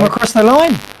 As they come across the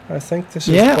line. I think this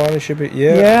is Barney should be.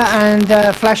 And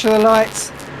flash of the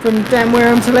lights from Dan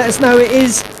Wirham to let us know it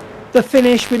is the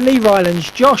finish with Lee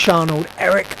Rylands, Josh Arnold,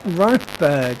 Eric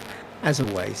Rothberg. As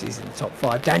always, he's in the top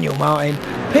 5. Daniel Martin,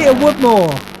 Peter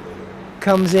Woodmore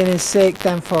comes in 6th.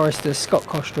 Dan Forrester, Scott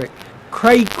Kostrick,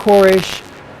 Craig Corish,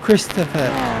 Christopher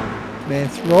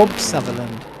Smith, Rob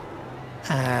Sutherland,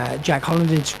 Jack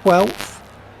Holland in 12th,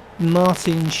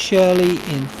 Martin Shirley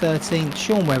in 13th,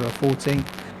 Sean Webber 14th,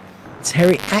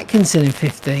 Terry Atkinson in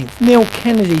 15th, Neil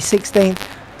Kennedy 16th,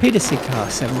 Peter Sikar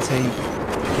 17th,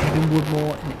 Kevin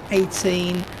Woodmore in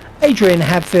 18th, Adrian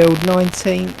Hadfield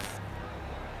 19th.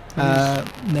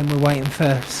 And then we're waiting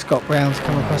for Scott Brown to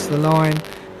come across the line.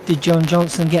 Did John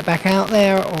Johnson get back out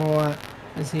there, or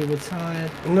is he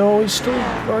retired? No, he's still.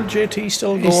 Or JT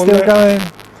still going. He's still going.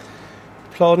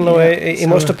 Plodding away. He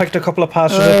must have picked a couple of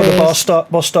passengers up at the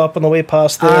bus stop on the way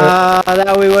past there.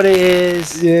 That'll be what it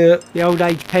is. Yeah. The old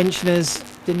age pensioners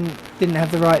didn't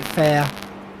have the right fare.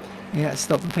 You had to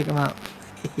stop and pick them up.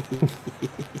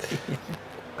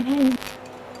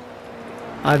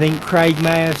 I think Craig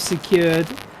may have secured.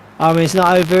 I mean, it's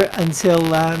not over until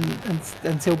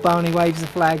Barney waves the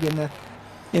flag in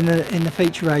the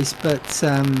feature race, but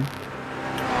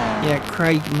Yeah,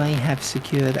 Craig may have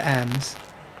secured AMS,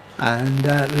 and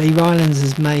Lee Rylands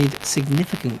has made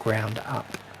significant ground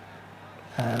up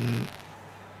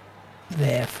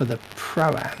there for the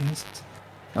Pro-Ams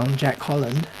on Jack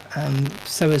Holland.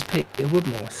 So has Peter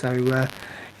Woodmore. So,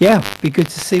 yeah, be good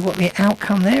to see what the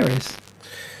outcome there is.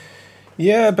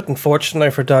 Yeah, a bit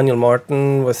unfortunate for Daniel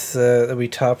Martin with the wee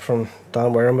tap from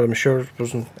Dan Wareham, but I'm sure it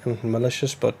wasn't anything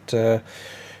malicious. But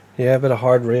yeah, a bit of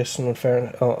hard racing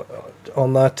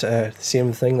on that.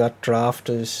 Same thing, that draft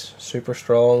is super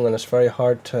strong and it's very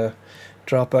hard to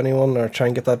drop anyone or try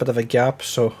and get that bit of a gap.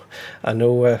 So I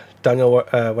know Daniel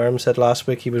Wareham said last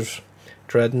week he was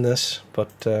dreading this,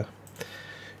 but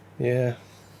yeah,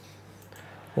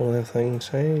 one of the things.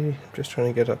 Hey, I'm just trying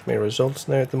to get up my results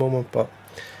now at the moment, but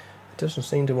it doesn't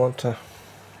seem to want to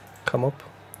come up.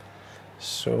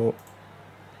 So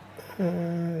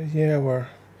yeah, we're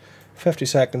 50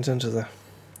 seconds into the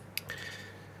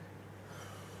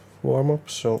warm-up,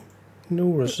 so no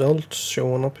results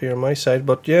showing up here on my side,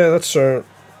 but yeah, that's our...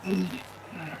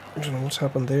 I don't know what's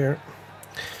happened there.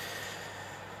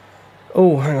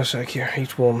 Oh, hang on a sec here,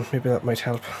 heat 1, maybe that might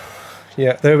help.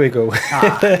 Yeah, there we go.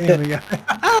 There we go.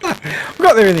 We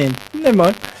got there in the end, never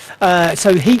mind.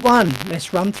 So heat 1,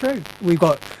 let's run through. We've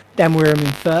got Dan Wareham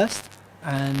in first,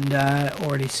 and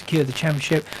already secured the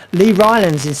championship. Lee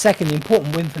Rylands in second,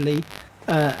 important win for Lee,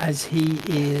 as he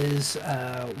is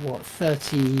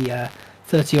 30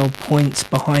 odd points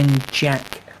behind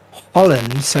Jack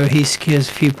Holland, so he secures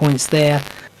a few points there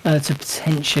to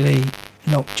potentially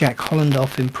knock Jack Holland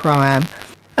off in Pro-Am.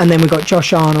 And then we've got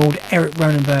Josh Arnold, Eric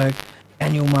Ronenberg,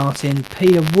 Daniel Martin,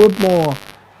 Peter Woodmore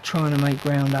trying to make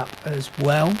ground up as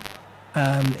well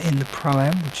in the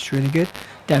Pro-Am, which is really good.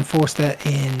 Dan Forster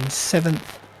in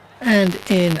 7th, and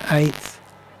in 8th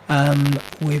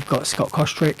we've got Scott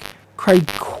Kostrick, Craig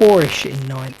Corish in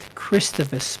 9th,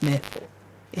 Christopher Smith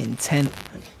in 10th,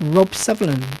 Rob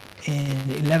Sutherland in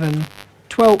 11th,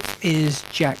 12th is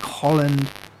Jack Holland,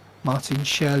 Martin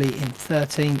Shirley in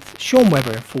 13th, Sean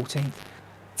Webber in 14th,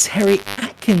 Terry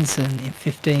Atkinson in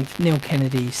 15th, Neil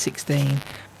Kennedy 16th,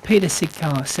 Peter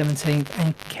Sidcar 17th,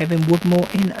 and Kevin Woodmore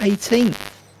in 18th.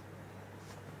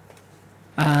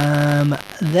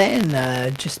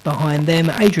 Then just behind them,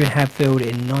 Adrian Hadfield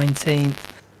in 19th,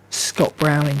 Scott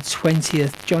Brown in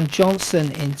 20th, John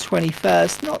Johnson in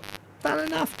 21st. Not bad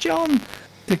enough, John,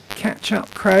 to catch up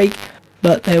Craig,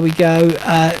 but there we go.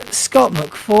 Scott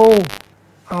McFall,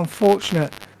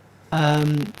 unfortunate,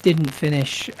 didn't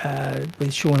finish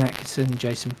with Sean Atkinson and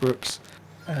Jason Brooks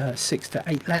 6 to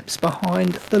 8 laps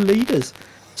behind the leaders.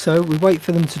 So we wait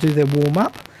for them to do their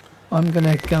warm-up. I'm going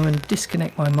to go and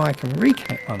disconnect my mic and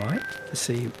reconnect my mic to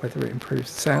see whether it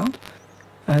improves the sound.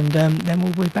 And then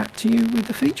we'll be back to you with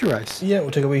the feature race. Yeah,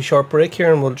 we'll take a wee short break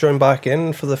here and we'll join back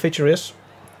in for the feature race.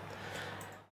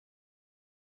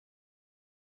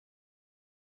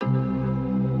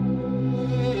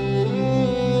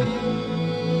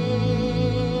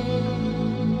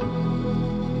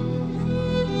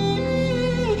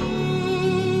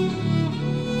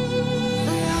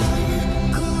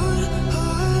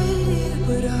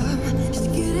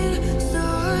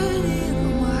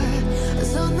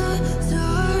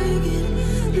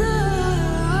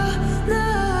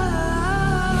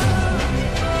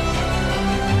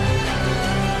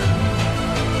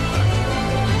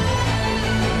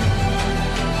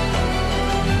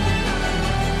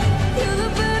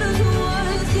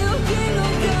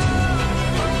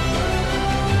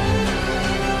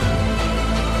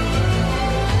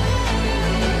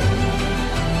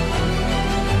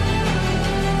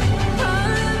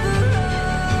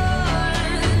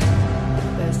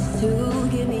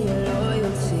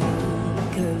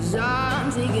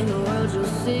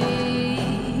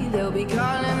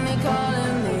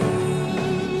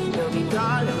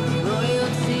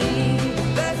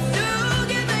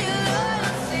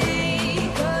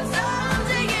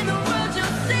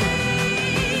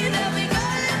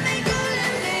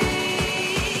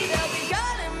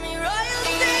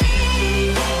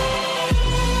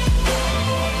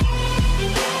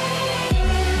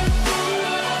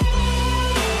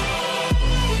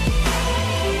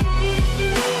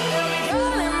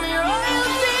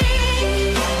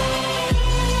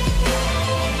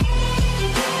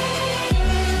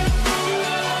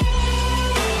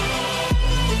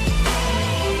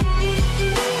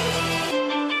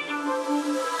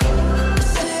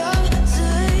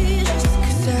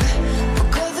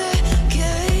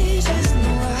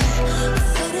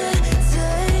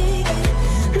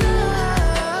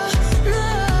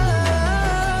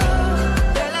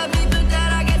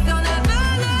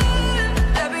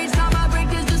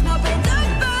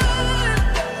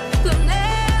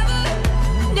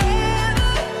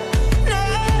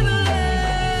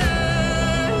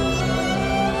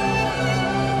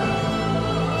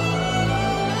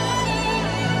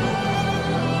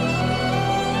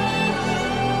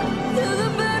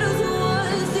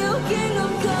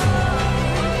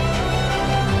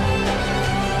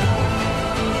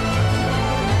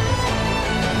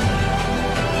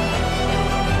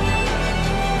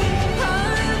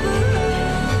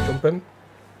 bin.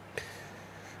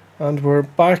 And we're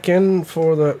back in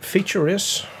for the feature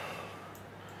race.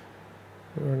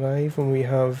 We're live and we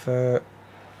have let's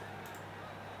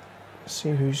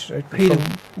see who's out Peter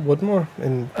from Woodmore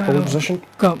in pole position.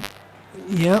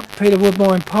 Peter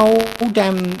Woodmore in pole,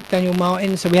 Daniel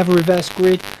Martin. So we have a reverse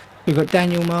grid. We've got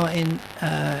Daniel Martin,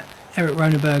 Eric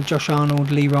Ronenberg, Josh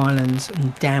Arnold, Lee Rylands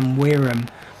and Dan Wirham.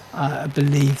 I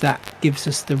believe that gives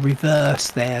us the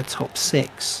reverse there, top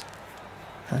 6.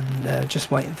 And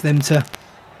just waiting for them to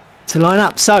line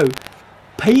up. So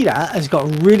Peter has got a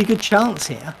really good chance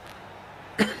here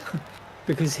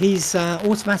because he's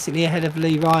automatically ahead of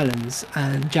Lee Rylands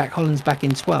and Jack Holland's back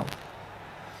in 12th.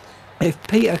 If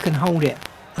Peter can hold it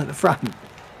at the front,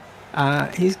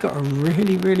 he's got a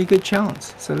really good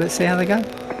chance. So let's see how they go.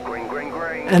 Green, green,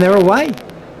 green. And they're away.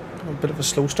 A bit of a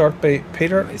slow start by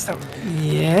Peter.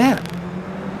 Yeah.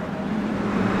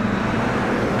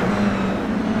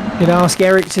 Could ask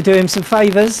Eric to do him some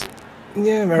favours.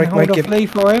 Yeah, Eric hold might off Lee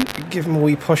for him. give him a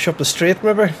wee push up the straight,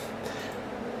 maybe.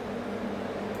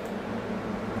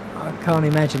 I can't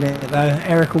imagine it though.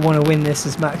 Eric will want to win this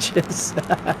as much as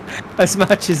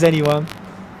anyone.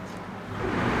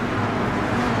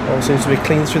 All seems to be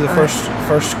clean through the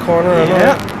first corner.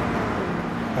 Yeah.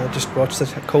 Just watch the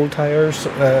cold tyres,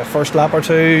 first lap or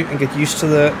two, and get used to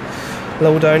the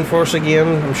low downforce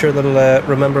again. I'm sure they'll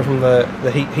remember from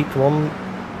the heat one,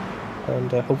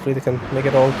 and hopefully they can make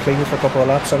it all clean for a couple of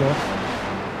laps anyway.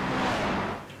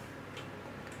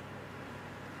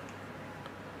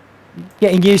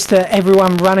 Getting used to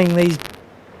everyone running these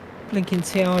blinking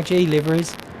TRG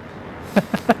liveries.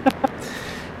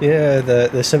 Yeah, the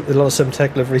a lot of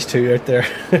Simtech liveries too out there.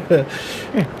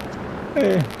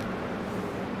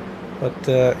 But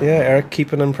yeah, Eric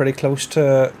keeping him pretty close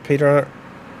to Peter,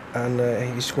 and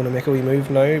he's going to make a wee move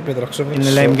now by the looks of it. In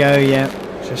the let him go, yeah.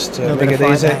 Just Not make it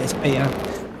gonna easy. fight that, it's Peter.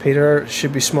 Peter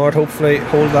should be smart, hopefully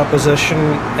hold that position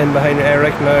in behind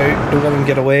Eric now, don't let him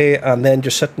get away, and then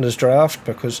just sit in his draft,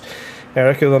 because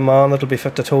Eric is a man that'll be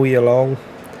fit to tow you along.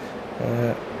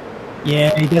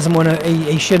 Yeah, he doesn't want to.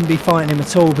 He shouldn't be fighting him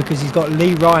at all because he's got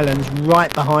Lee Rylands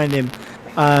right behind him,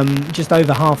 just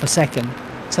over half a second.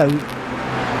 So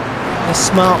a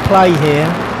smart play here,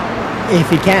 if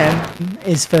he can,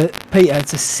 is for Peter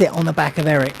to sit on the back of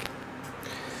Eric,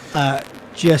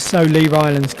 just so Lee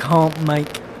Rylands can't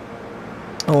make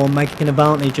an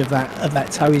advantage of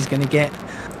that tow he's going to get.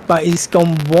 But he's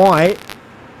gone wide.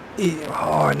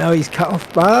 Oh no, he's cut off.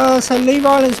 Oh, so Lee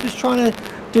Rylands was trying to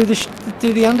do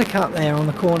the undercut there on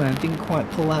the corner, didn't quite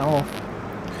pull that off.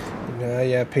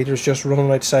 Yeah, Peter's just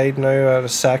running outside now at a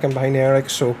second behind Eric,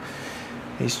 so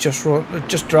he's just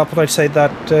dropping outside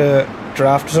that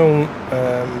draft zone,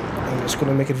 and it's going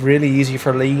to make it really easy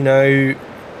for Lee now.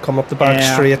 Come up the back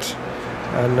straight,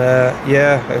 and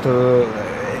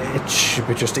it should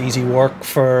be just easy work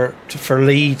for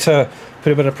Lee to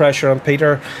put a bit of pressure on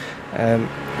Peter.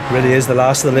 It really is the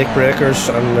last of the lake breakers,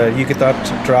 and you get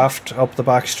that draft up the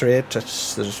back straight.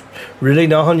 There's really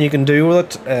nothing you can do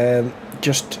with it.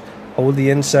 Just hold the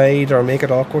inside or make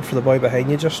it awkward for the boy behind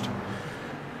you. Just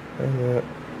yeah,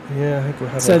 I think we'll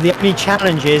have. So the only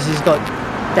challenge is he's got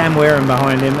Dan Wirham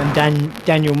behind him and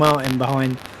Daniel Martin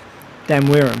behind Dan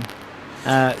Wirham.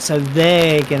 So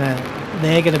they're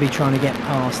gonna be trying to get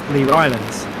past Lee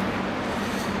Rylands.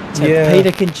 So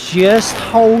Peter can just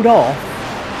hold off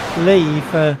Lee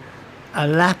for a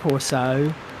lap or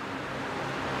so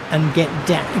and get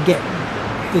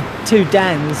the two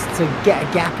Dans to get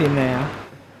a gap in there.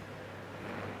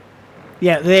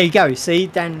 Yeah, there you go. See,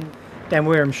 Dan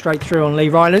Wirham straight through on Lee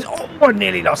Rylands. Oh, I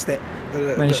nearly lost it.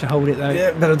 Managed to hold it though.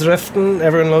 Yeah, bit of drifting.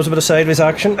 Everyone loves a bit of sideways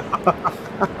action.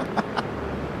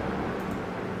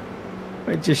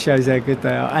 It just shows how good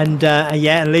they are. And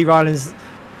and Lee Rylands,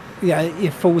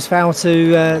 it falls foul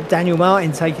to Daniel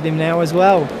Martin taking him now as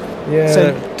well. Yeah,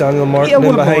 so Daniel Martin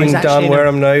in behind Dan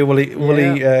Wirham now. Will he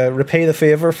repay the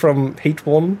favour from Heat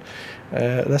 1?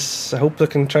 I hope they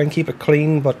can try and keep it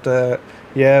clean, but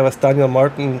with Daniel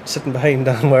Martin sitting behind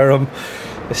Dan Wirham,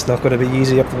 it's not going to be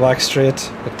easy up the back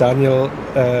straight. But Dan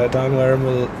Wirham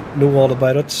will know all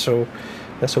about it, so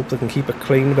let's hope they can keep it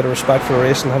clean, a bit of respect for the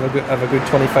race, and have a good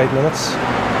 25 minutes.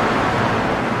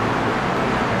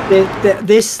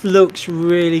 This looks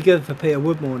really good for Peter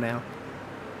Woodmore now.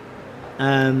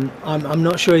 I'm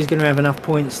not sure he's going to have enough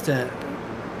points to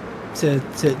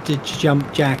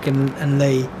jump Jack and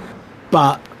Lee,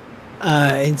 but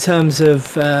in terms of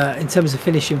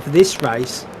finishing for this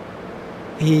race,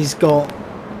 he's got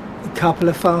a couple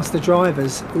of faster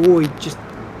drivers. Oh, he just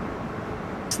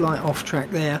slight off track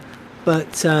there, but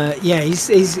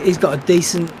he's got a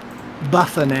decent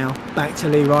buffer now back to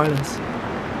Lee Rylands.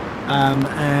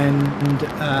 And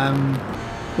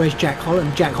where's Jack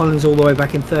Holland? Jack Holland's all the way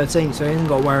back in 13th, so he hasn't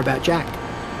got to worry about Jack.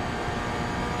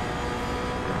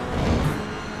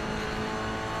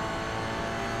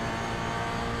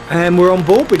 And we're on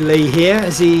board with Lee here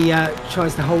as he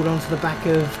tries to hold on to the back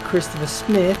of Christopher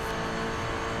Smith.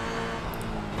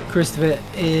 Christopher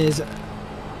is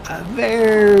a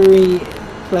very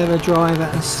clever driver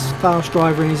and fast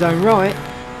driver in his own right,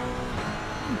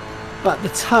 but the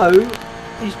toe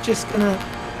is just going to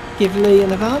give Lee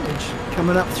an advantage.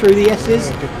 Coming up through the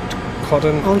S's, Cut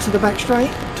in, onto the back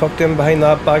straight. tucked in behind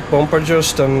that back bumper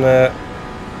just, and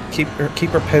keep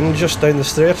her pinned just down the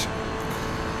straight.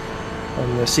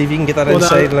 And see if you can get that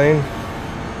inside line.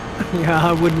 Yeah,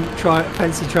 I wouldn't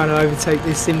fancy trying to overtake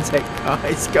this Simtech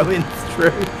guys going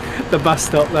through the bus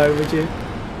stop though, would you?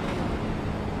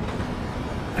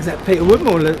 Is that Peter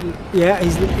Woodmore? Yeah,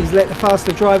 he's let the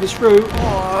faster drivers through.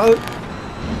 Oh,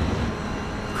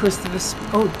 Christopher.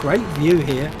 Oh, great view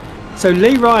here. So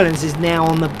Lee Rylands is now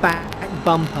on the back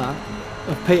bumper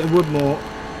of Peter Woodmore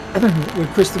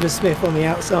with Christopher Smith on the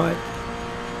outside.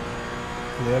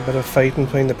 Yeah, a bit of fighting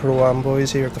between the Pro-Am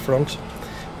boys here at the front.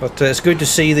 But it's good to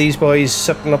see these boys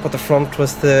sitting up at the front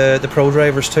with the pro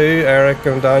drivers too, Eric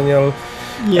and Daniel.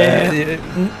 Yeah.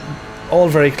 All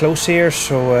very close here,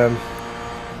 so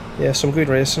yeah, some good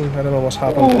racing. I don't know what's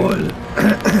happened.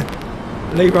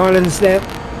 Oh. Lee Rylands there,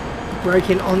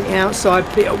 braking on the outside.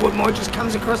 Peter Woodmore just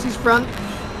comes across his front.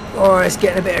 Oh, it's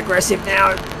getting a bit aggressive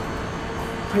now.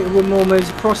 Peter Woodmore moves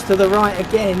across to the right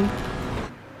again.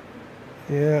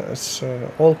 Yeah, it's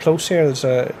all close here. There's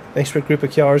a nice big group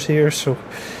of cars here, so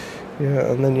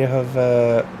yeah, and then you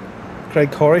have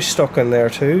Craig Corey stuck in there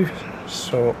too,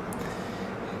 so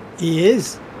he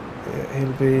is. Yeah,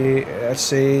 he'll be. Let's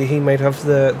see, he might have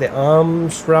the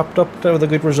arms wrapped up there with a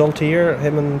good result here.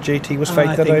 Him and JT was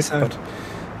fighting it out, so.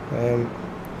 But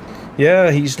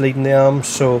yeah, he's leading the arms,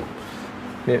 so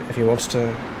yeah, if he wants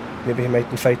to, maybe he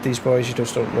mightn't fight these boys. You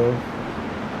just don't know.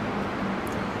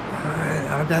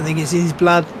 I don't think it's his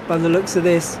blood by the looks of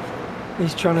this.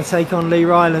 He's trying to take on Lee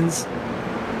Rylands,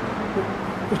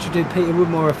 which will do Peter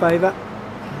Woodmore a favour.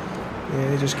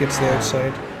 Yeah, he just gets the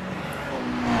outside.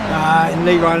 And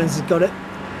Lee Rylands has got it.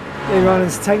 Lee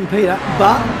Rylands has taken Peter,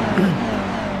 but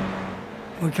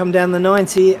we come down the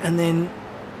 90 and then...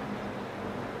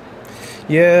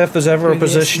 Yeah, if there's ever a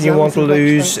position you want to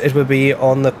lose, it would be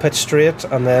on the pit straight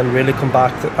and then really come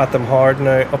back at them hard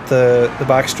now up the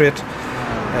back straight.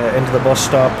 Into the bus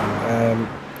stop.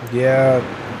 Yeah,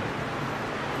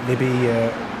 maybe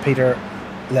Peter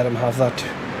let him have that,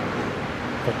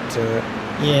 but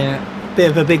yeah, bit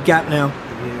of a big gap now.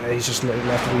 Yeah, he's just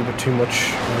left a wee bit too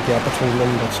much gap between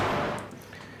them, but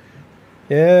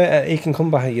yeah, he can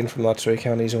come back again from that, so he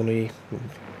can. He's only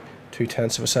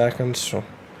 0.2 of a second, so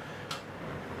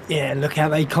yeah, look how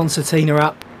they concertina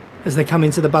up as they come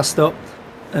into the bus stop,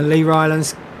 and Lee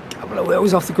Rylands couple of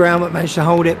wheels off the ground but managed to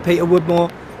hold it. Peter Woodmore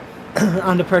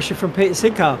under pressure from Peter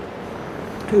Sidcar,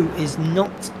 who is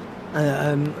not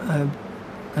an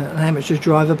amateur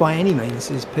driver by any means.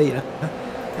 Is Peter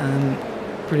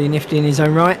pretty nifty in his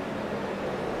own right.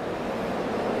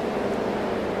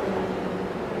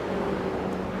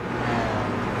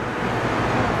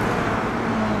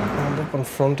 And up on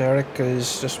front, Eric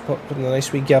is just putting a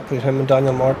nice wee gap between him and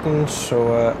Daniel Martin,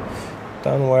 so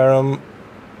Dan Wareham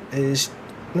is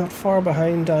not far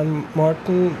behind Dan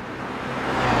Martin.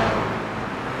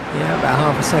 Yeah, about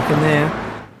half a second there.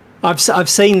 I've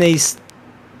seen these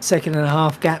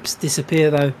 1.5 gaps disappear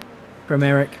though from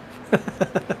Eric.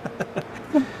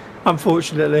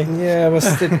 Unfortunately. Yeah,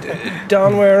 with the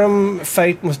Dan Wareham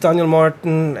fighting with Daniel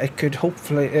Martin, it could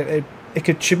hopefully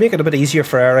should make it a bit easier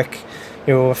for Eric.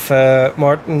 You know, if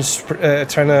Martin's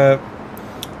trying to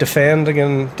defend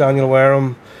against Daniel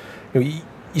Wareham, you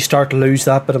start to lose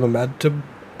that bit of momentum.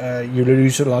 You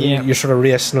lose a lot. Yeah. You're sort of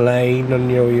racing line,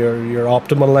 and your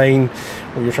optimal line,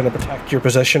 where you're trying to protect your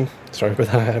position. Sorry about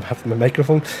that. I have my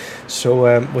microphone.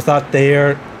 So with that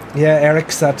there, yeah,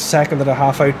 Eric's that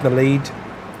 1.5 out in the lead.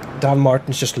 Dan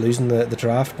Martin's just losing the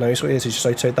draft now, so he's just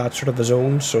outside that sort of the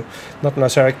zone. So not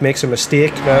unless Eric makes a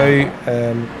mistake now,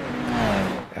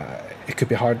 it could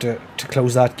be hard to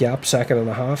close that gap,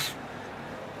 1.5.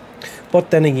 But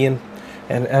then again,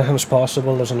 and anything's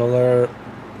possible. There's another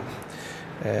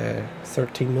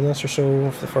 13 minutes or so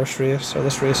of the first race, or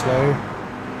this race now.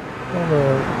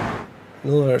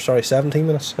 Another 17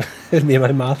 minutes. Me and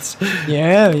my maths.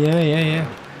 Yeah.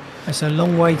 That's a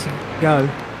long way to go.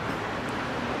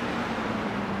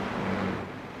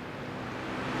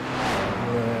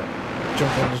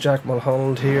 Jump onto Jack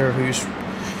Mulholland here, who's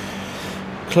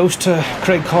close to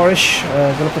Craig Corish,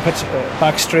 going up the pit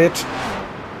back straight.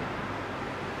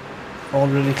 all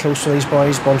really close to these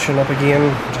boys, bunching up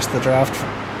again, just the draft.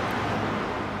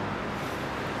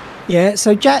 Yeah,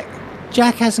 so Jack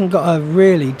hasn't got to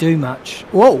really do much.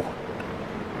 Whoa!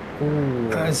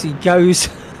 Ooh. As he goes,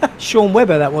 Sean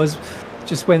Webber that was,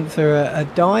 just went through a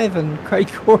dive, and Craig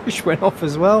Corish went off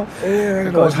as well.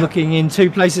 Yeah, I was looking in two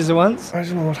places at once. I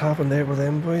don't know what happened there with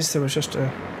them boys. There was just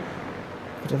a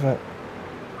bit of a...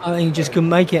 I think he just couldn't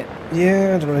make it.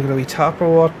 Yeah, I don't know if he got a wee tap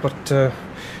or what, but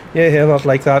yeah, not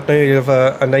like that. Now you have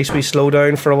a nice wee slow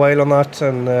down for a while on that,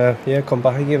 and yeah, come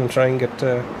back again and try and get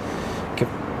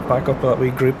back up with that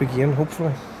wee group again,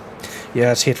 hopefully.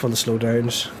 Yeah, it's hateful the slow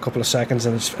downs. A couple of seconds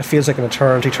and it feels like an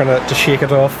eternity trying to shake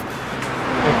it off.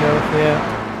 Yeah.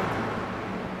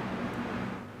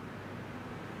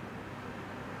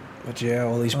 But yeah,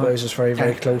 all these boys is very,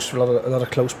 very close. A lot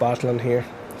of close battling here.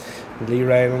 Lee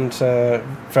Ryland,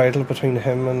 very little between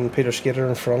him and Peter Skinner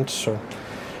in front. So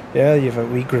yeah, you have a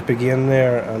wee group again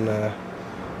there, and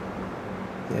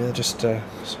yeah, just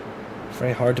it's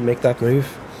very hard to make that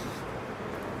move.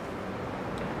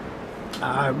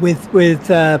 With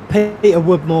Peter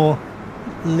Woodmore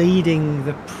leading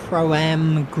the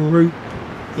Pro-Am group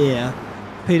here,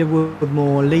 Peter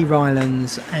Woodmore, Lee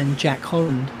Rylands and Jack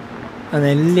Holland, and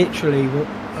they're literally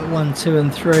 1, 2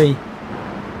 and 3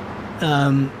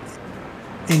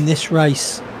 in this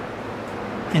race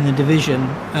in the division.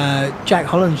 Jack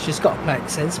Holland's just got to play it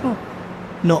sensible,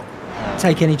 not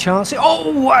take any chances.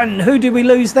 Oh, and who did we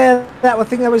lose there? I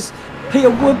think that was Peter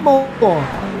Woodmore.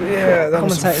 Yeah, that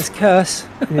commentator's curse.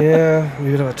 Yeah, a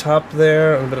bit of a tap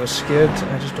there and a bit of a skid.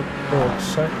 I just don't know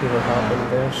exactly what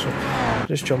happened there, so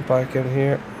just jump back in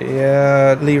here.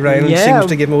 Yeah, Lee Ryland seems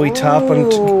to give him a wee tap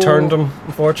and turned him.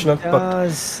 Unfortunate,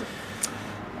 but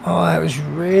oh, that was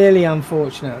really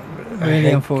unfortunate.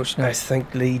 Unfortunate. I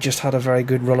think Lee just had a very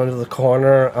good run into the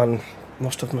corner and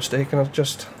must have mistaken it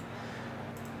just.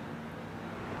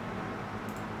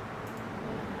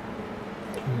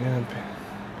 Yeah.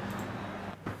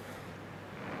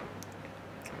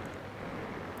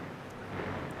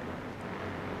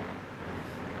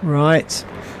 Right.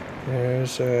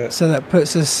 There's so that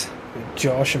puts us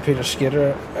Josh and Peter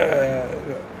Skinner.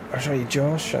 Sorry,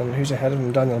 Josh, and who's ahead of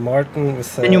him? Daniel Martin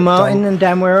with Daniel Martin and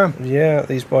Dan Wareham. Yeah,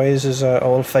 these boys is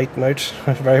all fighting out.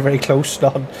 Very, very close.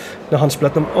 Nothing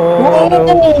split them. Oh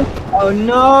no! Oh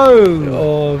no!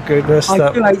 Oh goodness!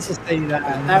 I do hate to see that.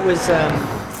 That was a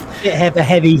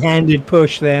heavy-handed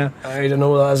push there. I don't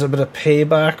know. That's a bit of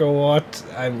payback or what.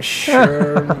 I'm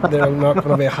sure they're not going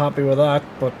to be happy with that.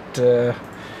 But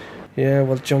yeah,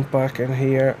 we'll jump back in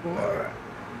here.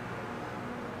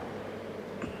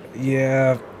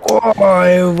 Yeah.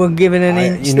 Oh, we're giving an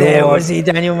inch there. Was he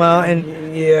Daniel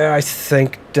Martin? Yeah, I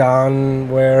think Dan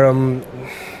Wareham.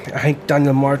 I think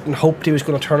Daniel Martin hoped he was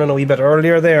going to turn in a wee bit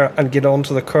earlier there and get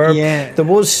onto the curb. Yeah. There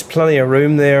was plenty of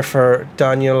room there for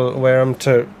Daniel Wareham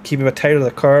to keep a bit tight of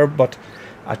the curb, but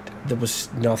there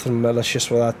was nothing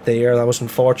malicious with that there. That was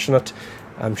unfortunate.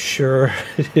 I'm sure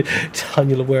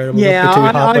Daniel Wareham would be too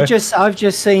happy. I've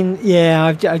just seen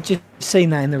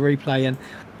that in the replay,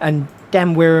 and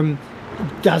Dan Wareham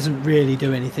doesn't really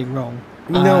do anything wrong.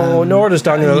 No, nor does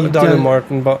Daniel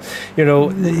Martin, but you know,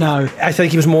 no. I think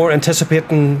he was more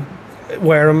anticipating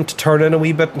Wareham to turn in a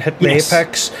wee bit and hit the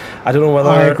apex. I don't know whether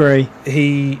I agree.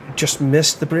 He just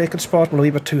missed the braking spot and a wee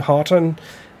bit too hot in.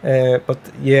 But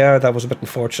yeah, that was a bit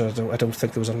unfortunate. I don't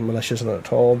think there was anything malicious in it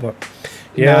at all. But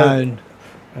yeah. No.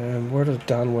 Where did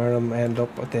Dan Wareham end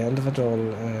up at the end of it all?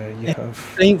 You have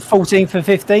 14th and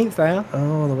 15th there.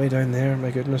 Oh, the way down there,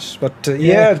 my goodness. But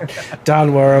yeah,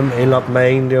 Dan Wareham, he'll not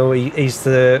mind. You know, he's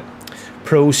the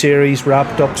Pro Series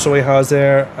wrapped up, so he has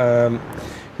there.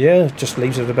 Yeah, just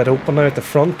leaves it a bit open now at the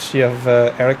front. You have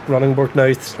Eric Runningworth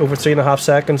now over 3.5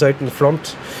 seconds out in the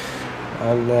front.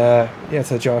 And yeah,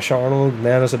 to Josh Arnold. And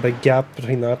then there's a big gap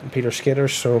between that and Peter Skinner.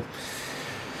 So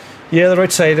yeah, they're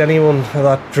outside anyone of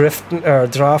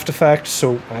that draft effect,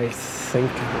 so I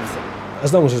think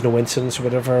as long as there's no incidents or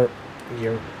whatever,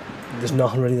 there's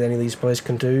nothing really that any of these boys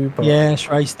can do. But yeah, it's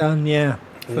race done, yeah.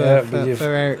 For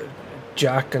Eric.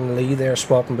 Jack and Lee there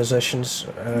swapping positions.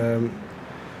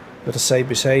 Bit of side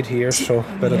by side here, so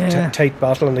a bit of tight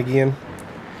battling again.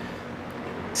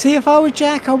 See, if I were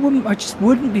Jack, I just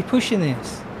wouldn't be pushing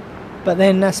this. But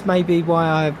then that's maybe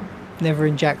why I'm never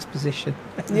in Jack's position.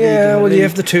 Yeah, well, you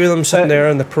have the two of them sitting there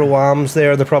in the Pro-Ams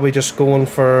there. They're probably just going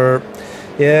for,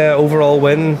 overall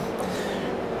win.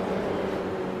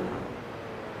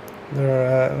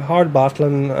 They're hard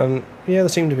battling, and there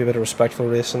seem to be a bit of respectful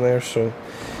racing there. So,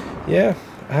 yeah,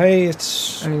 hey,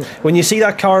 it's when you see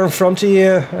that car in front of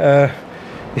you,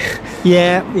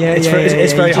 It's very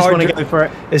you just hard want to go for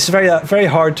it. It's very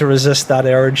hard to resist that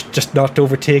urge, just not to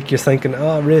overtake. You're thinking,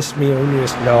 oh, race me, own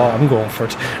race. No, I'm going for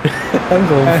it. I'm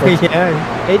going for it.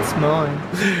 Yeah, it's mine.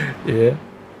 Yeah.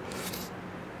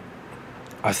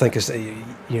 I think it's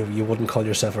you wouldn't call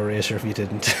yourself a racer if you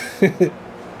didn't.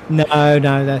 No,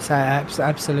 that's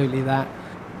absolutely that.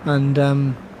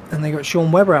 And they got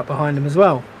Sean Webber up behind him as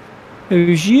well,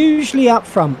 who's usually up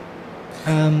front.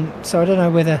 So I don't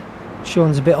know whether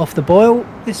Sean's a bit off the boil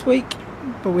this week,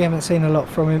 but we haven't seen a lot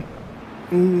from him.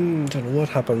 Don't know what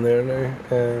happened there now.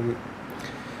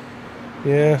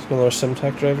 Yeah, another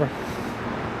Simtech driver.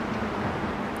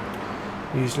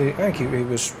 Usually, I think he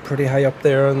was pretty high up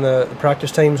there in the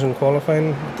practice times and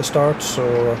qualifying at the start, so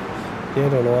yeah, I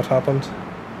don't know what happened.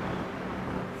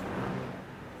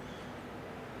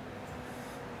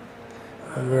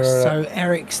 So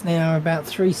Eric's now about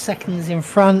 3 seconds in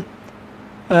front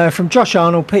from Josh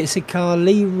Arnold, Peter Sidcar,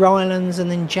 Lee Rylands, and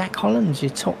then Jack Hollands,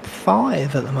 your top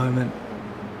 5 at the moment.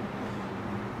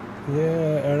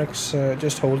 Yeah, Eric's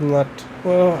just holding that.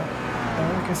 Well,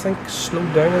 Eric, I think,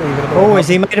 slowed down a little bit. Oh, has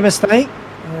he made a mistake?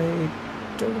 I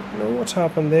don't know what's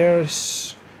happened there.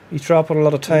 He's dropping a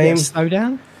lot of time. Slow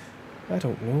down? I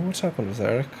don't know what's happened with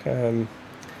Eric.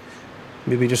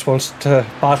 Maybe he just wants to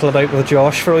battle it out with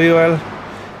Josh for a while.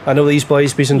 I know these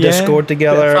boys be in Discord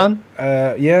together. Fun.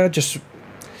 Yeah, just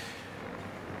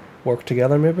work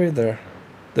together maybe.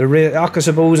 I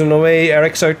suppose in a way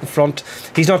Eric's out in front.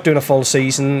 He's not doing a full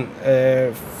season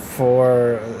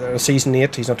for season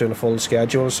 8. He's not doing a full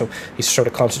schedule, so he's sort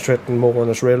of concentrating more on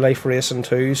his real life racing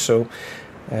too. So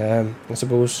I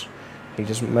suppose he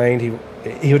doesn't mind.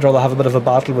 He would rather have a bit of a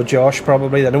battle with Josh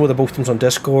probably. I know they're both on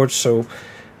Discord, so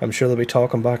I'm sure they'll be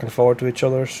talking back and forward to each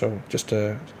other. So just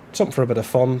something for a bit of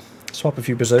fun. Swap a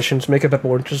few positions, make it a bit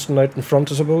more interesting out in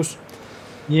front, I suppose.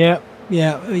 Yeah.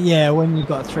 When you've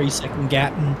got a 3 second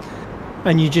gap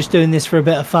and you're just doing this for a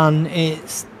bit of fun,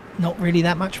 it's not really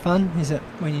that much fun, is it?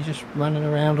 When you're just running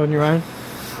around on your own,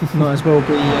 might as well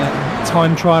be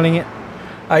time trialing it.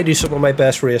 I do some of my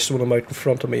best races when I'm out in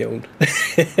front of my own.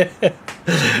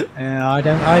 I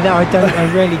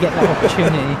rarely get that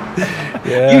opportunity.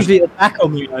 Yeah. Usually at the back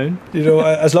on my own.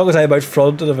 As long as I'm out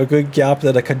front and have a good gap,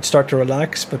 then I can start to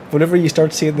relax. But whenever you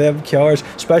start seeing them cars,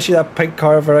 especially that pink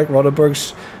car of Eric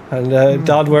Ronenberg's and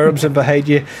Dan Worm's in behind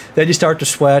you, then you start to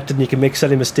sweat and you can make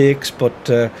silly mistakes.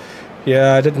 But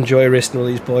yeah, I did enjoy racing with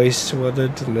these boys, so I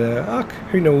did. And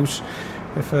who knows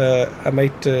if I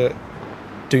might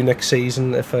do next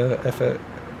season if I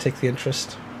take the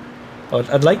interest.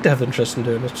 I'd like to have interest in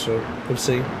doing it, so we'll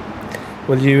see.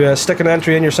 Will you stick an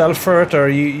entry in yourself for it, or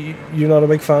you're not a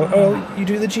big fan? Oh, you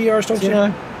do the GRs, don't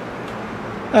you?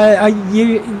 I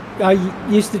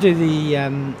used to do the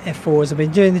F4s. I've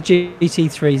been doing the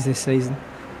GT3s this season,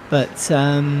 but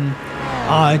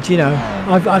I've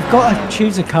got to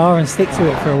choose a car and stick to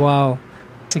it for a while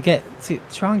to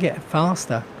try and get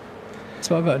faster. That's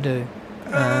what I've got to do.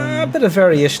 A bit of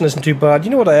variation isn't too bad.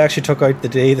 You know what I actually took out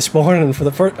this morning for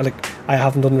the first, I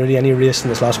haven't done really any racing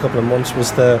this last couple of months,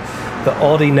 was the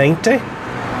Audi 90.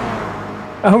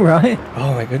 Oh right.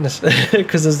 Oh my goodness.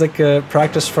 Because there's a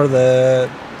practice for the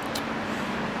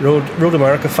Road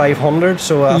America 500,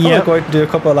 so I thought I'd go out and do a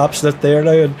couple of laps of it there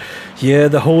now, and yeah,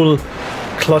 the whole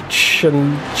clutch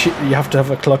and you have to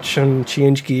have a clutch and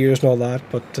change gears and all that,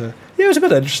 but yeah, it was a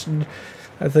bit interesting.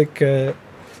 I think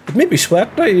it made me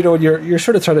sweat now. You're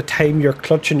sort of trying to time your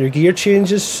clutch and your gear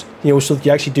changes, so that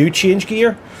you actually do change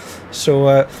gear.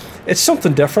 So it's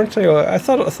something different. I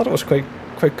thought it was quite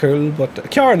cool. But a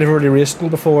car I never really raced in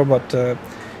before. But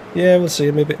yeah, we'll see.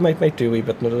 Maybe it might do a wee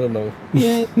bit. I don't know.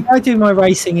 Yeah, I do my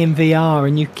racing in VR,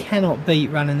 and you cannot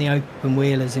beat running the open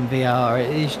wheelers in VR.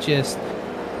 It is just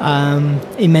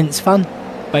immense fun,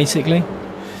 basically.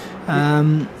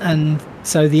 And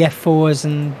so the F4s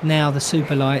and now the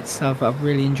Super Lights, I've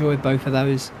really enjoyed both of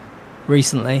those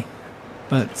recently.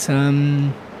 But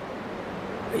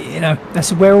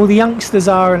that's where all the youngsters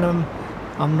are, and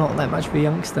I'm not that much of a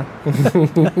youngster.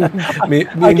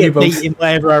 I get beaten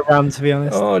wherever I run, to be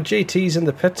honest. Oh, JT's in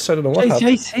the pits. I don't know what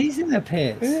happened. JT's in the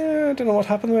pits. Yeah, I don't know what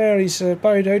happened there. He's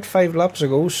bowed out 5 laps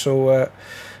ago, so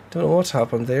don't know what's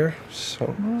happened there.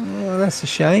 So that's a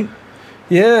shame.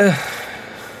 Yeah.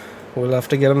 We'll have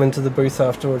to get him into the booth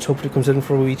afterwards. Hopefully he comes in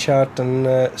for a wee chat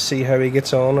and see how he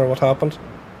gets on or what happened.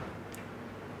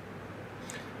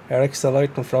 Eric's still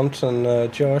out in front,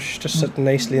 and Josh just sitting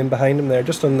nicely in behind him there,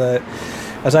 just on the,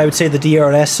 as I would say, the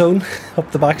DRS zone,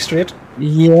 up the back straight.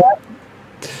 Yeah,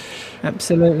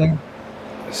 absolutely.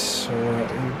 So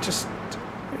just...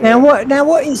 Now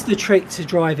what is the trick to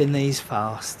driving these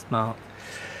fast, Mark?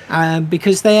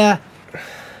 Because they're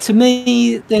To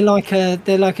me, they're like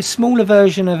a smaller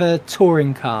version of a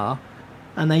touring car,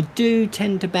 and they do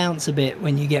tend to bounce a bit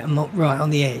when you get them right on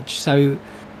the edge. So,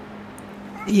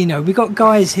 we got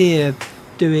guys here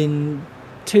doing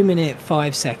 2 minute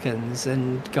 5 seconds,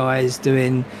 and guys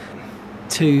doing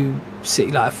 2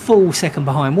 6, like a full second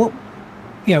behind. What's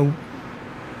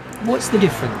the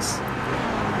difference?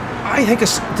 I think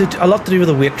it's a lot to do with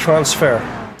the weight transfer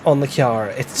on the car.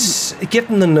 It's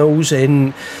getting the nose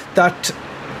in, that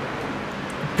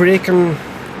braking.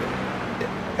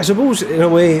 I suppose in a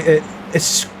way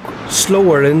it's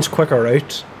slower in, quicker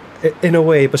out, in a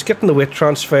way, but it's getting the weight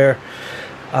transfer.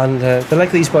 And they're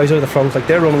like these boys out of the front, like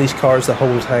they're running these cars the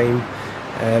whole time.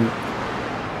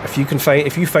 If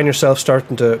you find yourself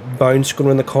starting to bounce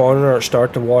going in the corner, or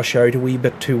start to wash out a wee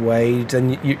bit too wide,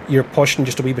 then you're pushing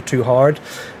just a wee bit too hard,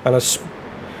 and it's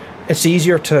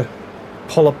easier to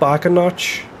pull it back a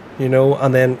notch,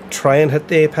 and then try and hit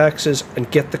the apexes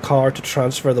and get the car to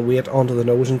transfer the weight onto the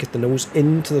nose and get the nose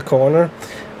into the corner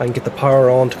and get the power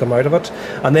on to come out of it,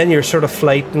 and then you're sort of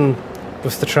flighting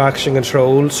with the traction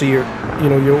control, so you're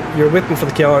waiting for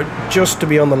the car just to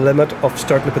be on the limit of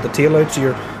starting to put the tail out, so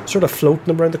you're sort of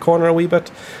floating around the corner a wee bit.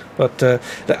 But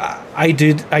I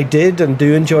did and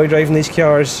do enjoy driving these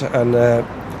cars, and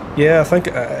I think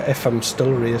if I'm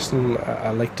still racing, I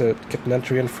like to get an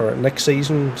entry in for next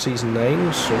season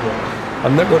 9. So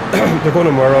and they're going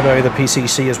to Murrow now, the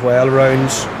PCC as well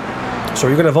rounds, so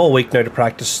you're going to have all week now to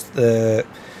practice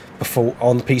before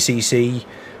on the PCC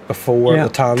before the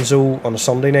Tanso on a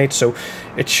Sunday night. So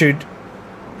it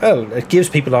gives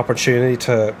people the opportunity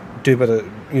to do a bit of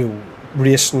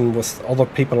racing with other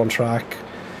people on track,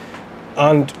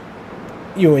 and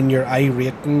in your eye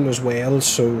rating as well.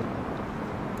 So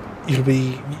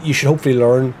you should hopefully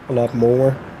learn a lot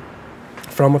more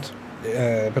from it.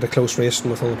 A bit of close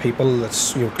racing with other people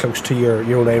that's close to your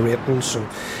own eye ratings. So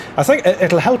I think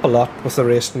it'll help a lot with the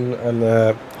racing, and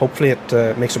hopefully it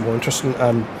makes it more interesting,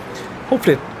 and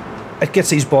hopefully it gets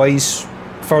these boys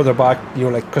further back,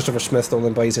 like Christopher Smith, all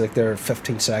them boys, like they're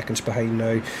 15 seconds behind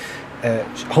now.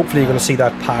 Hopefully you're going to see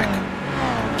that pack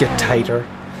get tighter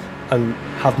and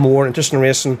have more interest in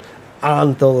racing.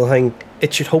 And the other thing,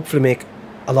 it should hopefully make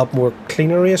a lot more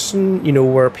cleaner racing,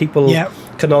 where people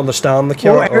can understand the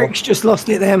car. Oh, Eric's just lost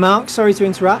it there, Mark. Sorry to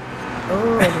interrupt.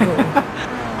 Oh, I don't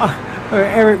know.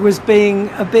 Eric was being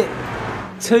a bit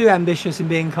too ambitious in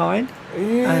being kind.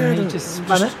 Yeah, and he just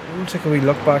spun it. We'll take a wee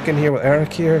look back in here with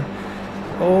Eric here.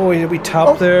 Oh, we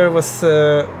tapped there with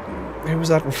who was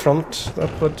that in front? That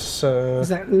was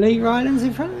that Lee Rylands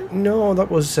in front of him? No,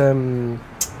 that was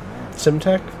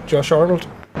Simtech, Josh Arnold.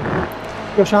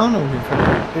 Josh Arnold in front of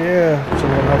him. Yeah,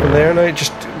 something happened there now.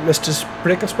 Just missed his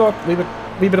braking spot. Wee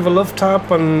bit of a love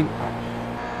tap, and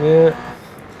a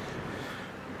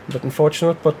bit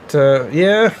unfortunate, but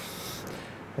yeah.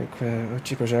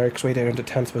 Jeepers, Eric's way down into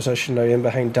 10th position now, in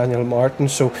behind Daniel Martin.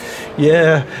 So,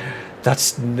 yeah,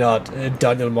 that's not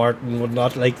Daniel Martin would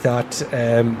not like that.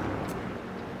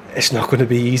 It's not going to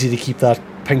be easy to keep that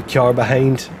pink car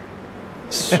behind.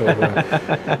 So,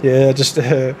 just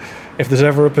if there's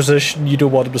ever a position you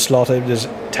don't want him to slot in, just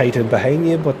tight in behind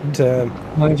you. But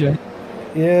mind you,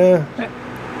 yeah.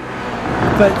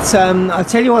 But I'll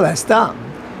tell you what that's done.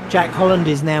 Jack Holland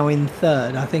is now in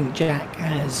third. I think Jack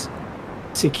has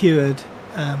secured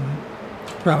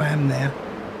Pro-Am there.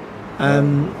 I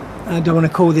don't want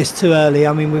to call this too early.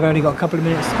 I mean, we've only got a couple of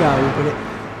minutes to go, but it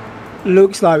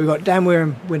looks like we've got Dan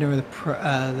Wareham, winner of the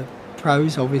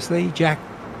pros, obviously. Jack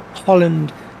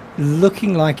Holland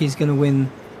looking like he's going to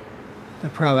win the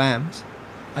Pro-Ams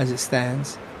as it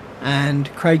stands,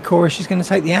 and Craig Corish is going to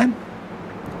take the Am.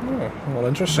 Oh, well,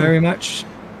 interesting. Very much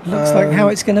looks like how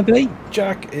it's going to be.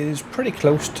 Jack is pretty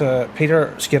close to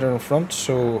Peter Skinner in front,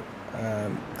 so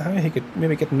he could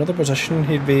maybe get another position.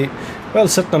 He'd be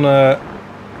sitting on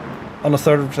a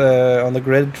third on the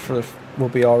grid will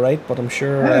be all right, but I'm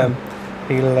sure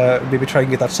he'll maybe try and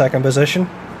get that second position.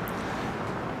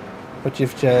 But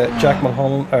you've Jack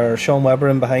Mulholland or Sean Webber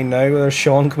in behind now. There's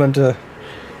Sean coming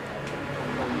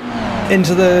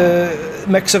into the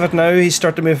mix of it now. He's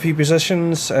starting to move a few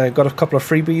positions. Got a couple of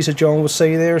freebies, as John would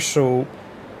say there. So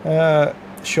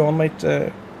Sean might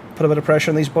put a bit of pressure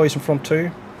on these boys in front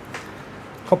too.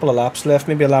 Couple of laps left,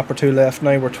 maybe a lap or two left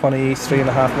now. We're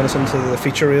 23.5 minutes into the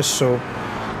feature race, so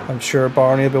I'm sure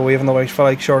Barney will be waving the white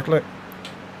flag shortly.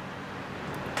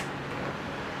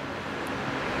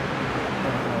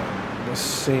 Let's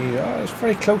see, it's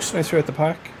very close now throughout the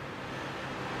pack.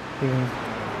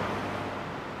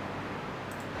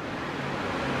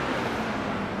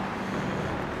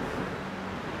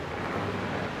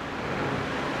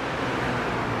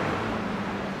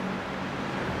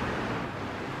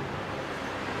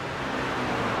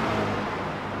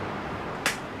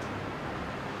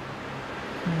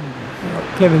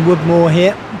 Kevin Woodmore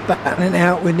here, battling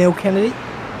out with Neil Kennedy.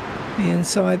 The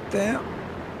inside there.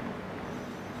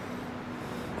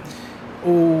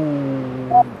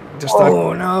 Oh, just that.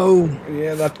 Oh no!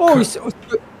 Yeah, that. Oh, so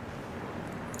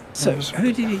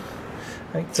who did he?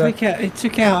 He took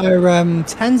out her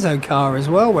Tanso car as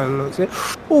well. Well, it looks it.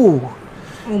 Oh,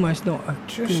 almost not a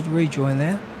good rejoin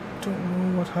there.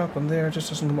 Don't know what happened there. It just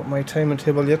doesn't come up my timing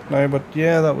table yet now. But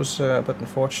yeah, that was a bit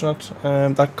unfortunate.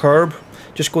 That curb,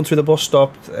 just going through the bus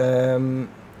stop. Yeah,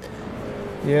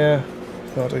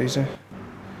 not easy.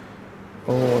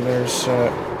 Oh, there's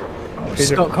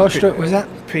Peter, Scott Kostrup, was that?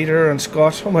 Peter and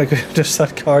Scott. Oh my goodness,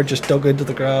 that car just dug into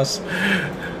the grass.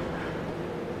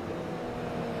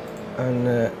 And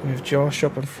we have Josh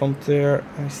up in front there.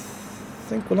 I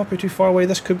think we'll not be too far away.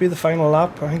 This could be the final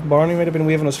lap. I think Barney might have been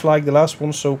waving his flag the last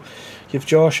one, so you have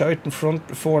Josh out in front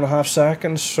 4.5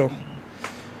 seconds, so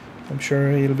I'm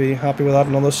sure he'll be happy with that.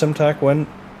 Another Simtac win.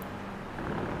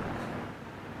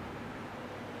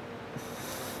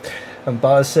 And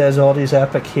Baz says Audie's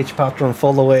epic H pattern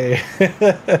full away. She's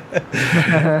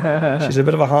a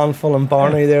bit of a handful, and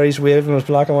Barney there, he's waving his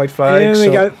black and white flag. Here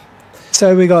we go.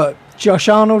 So we got Josh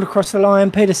Arnold across the line,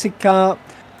 Peter Sidcar,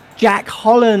 Jack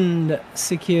Holland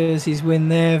secures his win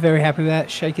there. Very happy with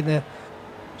that. Shaking the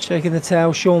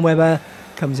tail. Sean Webber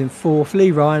comes in 4th.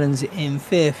 Lee Rylands in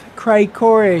 5th. Craig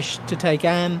Corish to take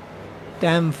Dan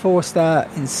Forster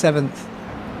in 7th.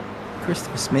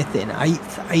 Christopher Smith in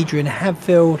 8th. Adrian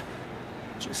Hadfield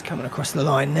just coming across the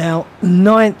line now.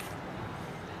 9th.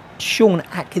 Sean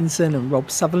Atkinson and Rob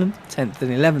Sutherland 10th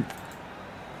and 11th.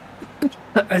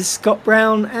 Scott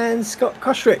Brown and Scott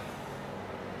Kostrick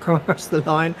across the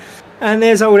line, and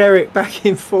there's old Eric back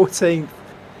in 14th.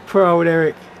 Poor old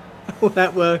Eric, all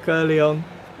that work early on.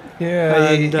 Yeah,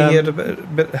 and, he had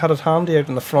had it handy out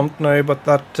in the front now, but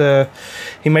that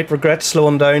he might regret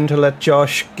slowing down to let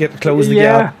Josh close the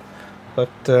gap. But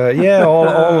yeah,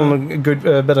 all in a good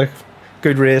bit of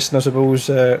good racing, I suppose.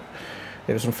 It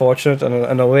was unfortunate, and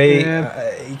in a way,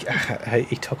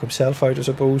 he took himself out, I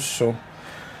suppose. So.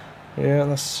 Yeah,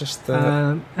 that's just.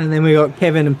 And then we got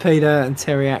Kevin and Peter and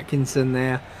Terry Atkinson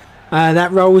there.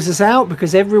 That rolls us out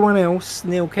because everyone else,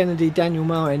 Neil Kennedy, Daniel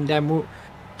Martin, Dan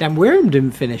Wirham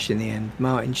didn't finish in the end.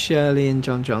 Martin Shirley and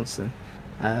John Johnson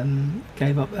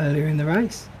gave up earlier in the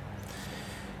race.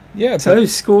 Yeah. So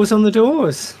scores on the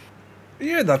doors.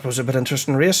 Yeah, that was a bit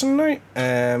interesting racing now.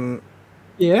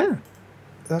 Yeah.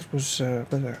 That was a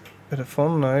bit of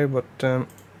fun now, but.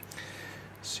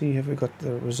 See, have we got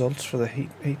the results for the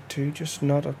Heat 2? Just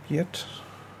not up yet.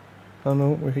 Oh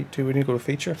no, we're Heat 2, we need to go to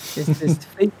feature.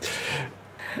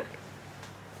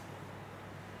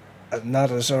 And that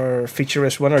is our feature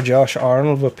race winner, Josh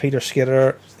Arnold, with Peter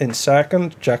Skidder in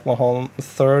 2nd, Jack Mulholland in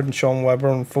 3rd, and Sean Webber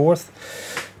in 4th,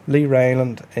 Lee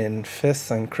Ryland in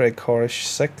 5th, and Craig Corish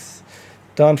 6th,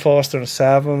 Dan Foster in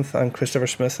 7th, and Christopher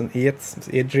Smith in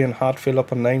 8th, Adrian Hatfield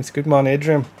up in 9th. Good man,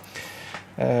 Adrian.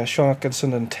 Sean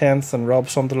Atkinson in 10th and Rob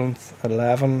Sunderland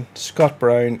 11th, Scott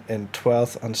Brown in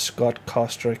 12th and Scott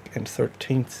Kostrick in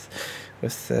 13th,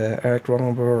 with Eric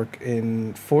Ronenberg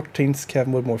in 14th,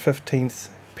 Kevin Woodmore 15th,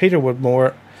 Peter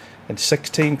Woodmore in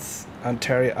 16th and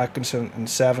Terry Atkinson in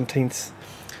 17th,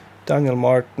 Daniel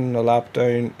Martin a lap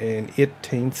down in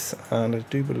 18th, and I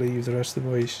do believe the rest of the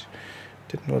boys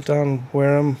didn't know. Dan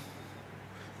Wareham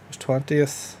was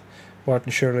 20th,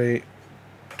 Martin Shirley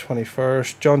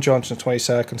 21st, John Johnson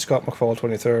 22nd, Scott McFall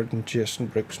 23rd, and Jason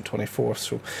Brooks in 24th.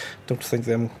 So don't think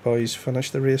them boys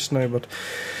finished the race now, but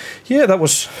yeah,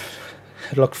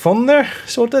 it looked fun there.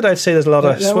 So it did. I'd say there's a lot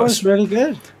of. That was really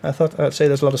good. I'd say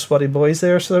there's a lot of sweaty boys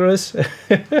there, so there is.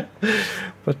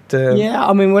 But yeah,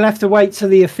 I mean, we'll have to wait till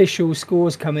the official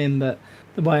scores come in. But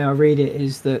the way I read it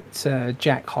is that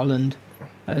Jack Holland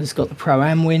has got the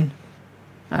Pro-Am win.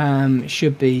 It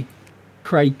should be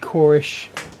Craig Corish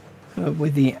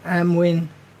with the Am win,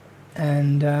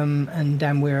 and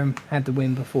Dan Wirham had the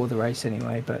win before the race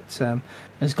anyway, but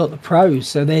has got the pros.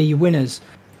 So they're your winners.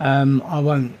 I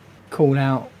won't call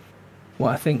out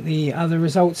what I think the other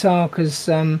results are because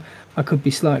I could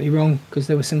be slightly wrong because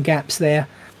there were some gaps there,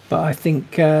 but I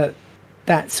think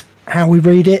that's how we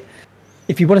read it.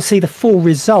 If you want to see the full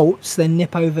results, then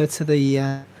nip over to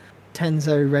the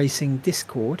Tanso Racing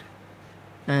Discord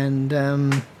and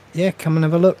come and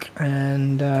have a look.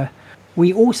 And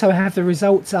we also have the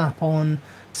results up on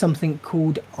something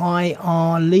called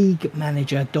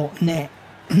irleaguemanager.net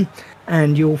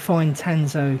and you'll find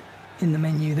Tanso in the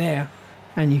menu there,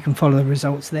 and you can follow the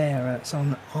results there. It's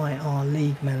on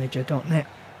irleaguemanager.net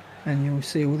and you'll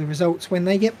see all the results when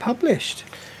they get published.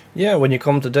 Yeah, when you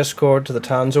come to Discord to the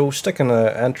Tanso, stick in an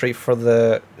entry for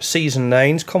the season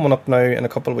 9's coming up now in a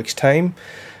couple of weeks' time.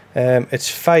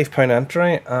 It's £5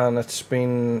 entry, and it's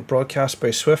been broadcast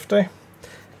by Swifty.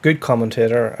 Good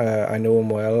commentator, I know him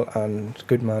well, and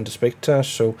good man to speak to.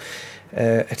 So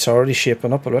it's already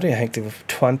shaping up already. I think they've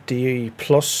 20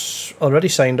 plus already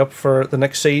signed up for the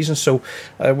next season. So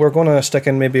we're going to stick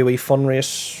in maybe a wee fun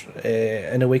race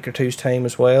in a week or two's time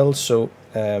as well. So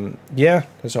yeah,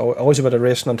 there's always a bit of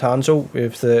racing on Tanso. We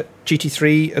have the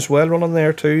GT3 as well running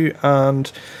there too,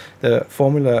 and the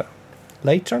Formula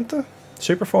Lights, aren't they?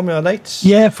 Super Formula Lights.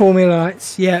 Yeah, Formula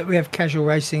Lights. Yeah, we have casual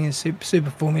racing and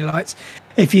super Formula Lights.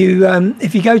 If you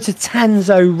go to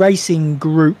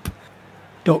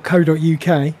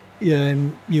tansoracing.group.co.uk,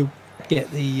 you'll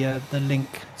get the link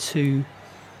to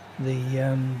the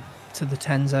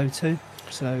Tanso too.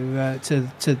 So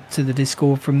to the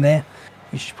Discord from there,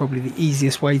 which is probably the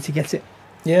easiest way to get it.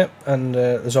 Yeah, and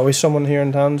there's always someone here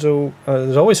in Tanso.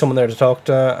 There's always someone there to talk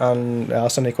to and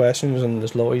ask any questions, and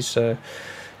there's always you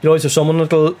always have someone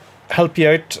that'll help you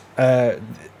out.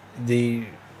 They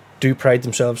do pride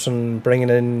themselves on bringing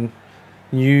in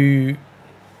new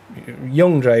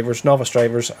young drivers, novice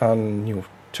drivers, and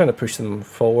trying to push them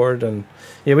forward. And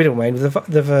yeah, we don't mind.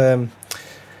 They've a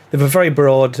very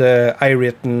broad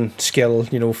I-rating skill,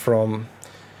 from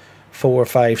 4,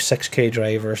 5, 6k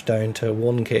drivers down to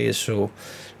 1k. So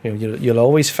you'll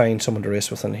always find someone to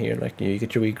race with in here. Like you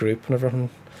get your wee group and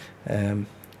everything.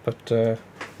 But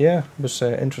yeah, it was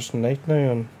an interesting night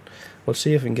now, and we'll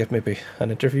see if we can get maybe an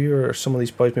interview or some of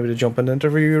these boys maybe to jump in the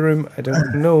interview room. I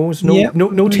don't know. There's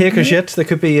no takers yet. They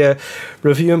could be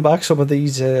reviewing back some of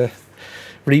these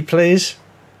replays,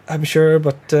 I'm sure.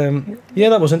 But yeah,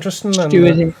 that was interesting.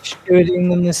 Stewarding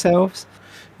them themselves.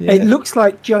 Yeah. It looks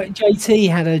like JT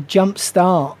had a jump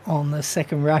start on the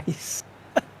second race,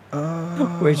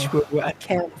 which will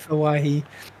account for why he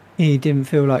didn't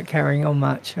feel like carrying on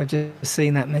much. I just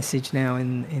seen that message now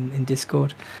in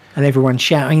Discord, and everyone's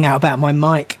shouting out about my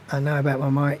mic. I know about my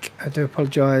mic. I do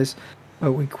apologise,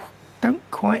 but we don't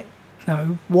quite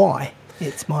know why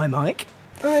it's my mic.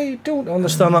 I don't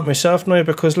understand that myself now,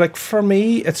 because for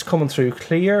me it's coming through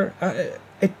clear.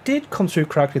 It did come through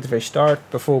correctly at the very start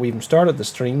before we even started the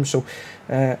stream. So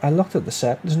I looked at the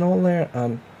settings and all there,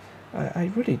 and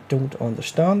I really don't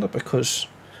understand it, because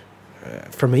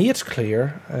for me it's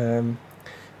clear.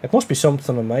 It must be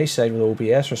something on my side with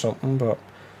OBS or something, but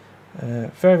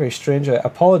very, very strange. I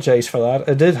apologise for that.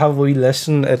 I did have a wee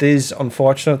listen. It is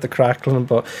unfortunate, the crackling,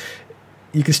 but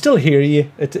you can still hear you.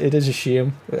 It is a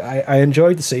shame. I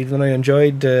enjoyed this evening. I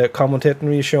enjoyed commentating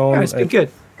with you, Sean. Yeah, it's been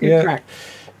good. Good crack.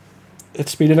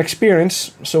 It's been an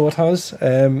experience, so it has.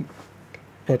 But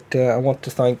I want to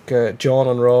thank John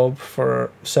and Rob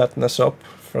for setting this up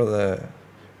for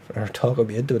our talk will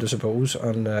be into it, I suppose.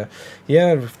 And yeah, I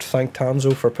have to thank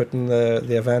Tanso for putting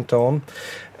the event on.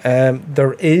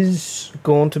 There is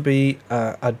going to be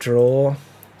a draw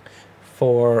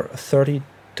for $30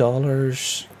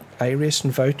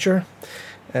 iRacing voucher.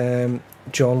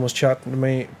 John was chatting to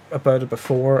me about it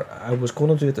before. I was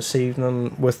going to do it this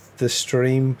evening with the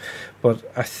stream, but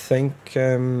I think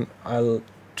I'll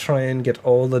try and get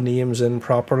all the names in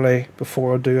properly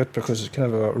before I do it, because it's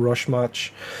kind of a rush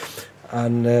match.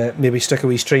 And maybe stick a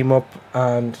wee stream up,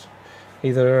 and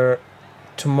either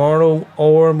tomorrow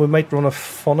or we might run a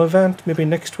fun event maybe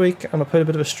next week, and I'll put a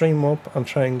bit of a stream up and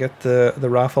try and get the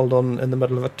raffle done in the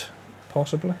middle of it,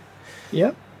 possibly.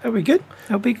 Yeah, that'll be good.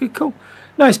 That'll be good. Cool.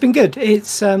 No, it's been good.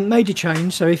 It's made a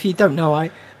change. So if you don't know,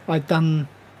 I'd done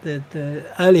the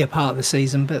earlier part of the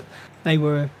season, but they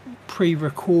were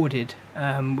pre-recorded,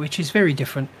 which is very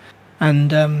different.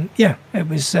 And yeah, it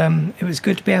was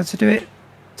good to be able to do it.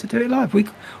 Live. We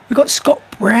got Scott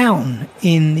Brown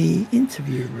in the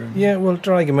interview room. Yeah, we'll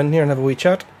drag him in here and have a wee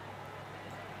chat.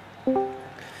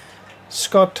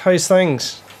 Scott, how's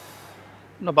things?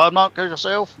 Not bad, Mark. How's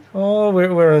yourself? Oh,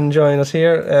 we're enjoying it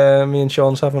here. Me and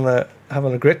Sean's having a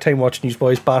great time watching these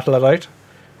boys battle it out.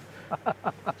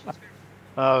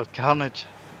 Oh, carnage.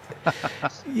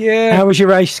 Yeah. How was your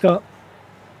race, Scott?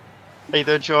 How you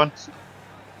doing, Sean?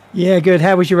 Yeah, good.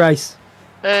 How was your race?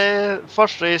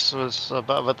 First race was a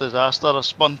bit of a disaster. I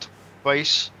spun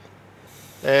twice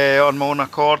on my own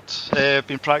accord.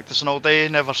 Been practicing all day,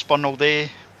 never spun all day,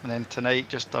 and then tonight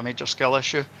just a major skill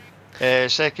issue.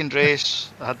 Second race,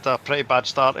 I had a pretty bad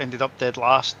start, ended up dead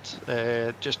last.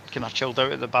 Just kind of chilled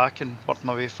out at the back and worked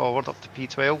my way forward up to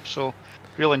P12. So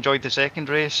really enjoyed the second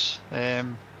race. A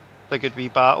good wee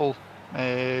battle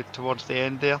towards the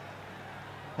end there.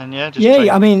 And yeah,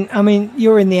 I mean,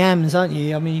 you're in the AMs, aren't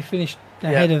you? I mean, you finished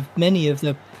ahead of many of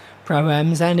the pro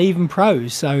AMs and even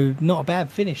pros, so not a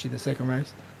bad finish in the second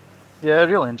race. Yeah, I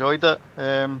really enjoyed it.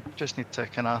 Just need to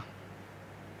kind of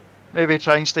maybe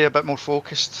try and stay a bit more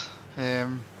focused.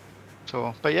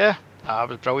 But yeah, it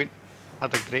was brilliant.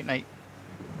 Had a great night.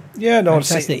 Yeah, no,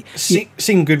 Fantastic.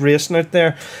 seeing good racing out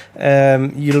there.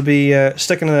 You'll be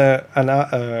sticking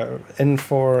in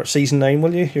for season 9,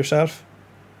 will you, yourself?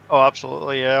 Oh,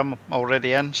 absolutely. Yeah, I'm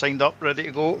already in, signed up, ready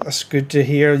to go. That's good to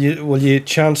hear. Will you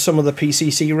chance some of the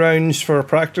PCC rounds for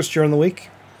practice during the week?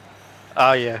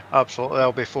 Yeah, absolutely.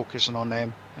 I'll be focusing on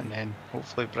them and then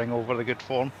hopefully bring over the good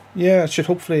form. Yeah, it should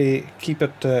hopefully keep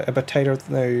it a bit tighter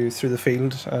now through the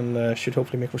field, and should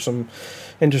hopefully make for some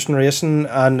interesting racing,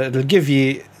 and it'll give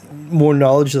you more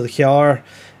knowledge of the car.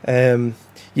 Yeah,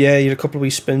 you had a couple of wee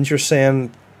spins. You're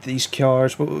saying these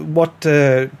cars. What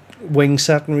wing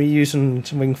setting were you using?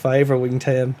 Wing 5 or wing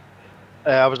 10?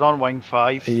 I was on wing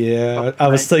 5. Yeah, I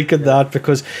was thinking that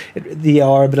because they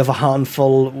are a bit of a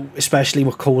handful, especially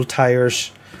with cold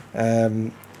tyres.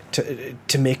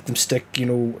 To make them stick,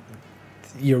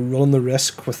 you're running the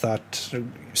risk with that.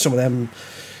 Some of them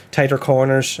tighter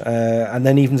corners, and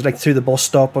then even like through the bus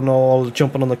stop and all,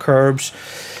 jumping on the curbs,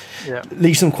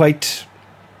 leaves them quite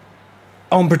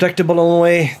unpredictable in a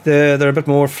way. They're a bit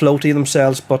more floaty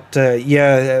themselves, but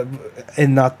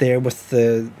in that there with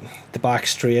the back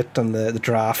straight and the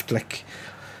draft, like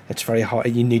it's very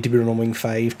hard. You need to be running wing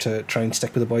 5 to try and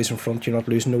stick with the boys in front. You're not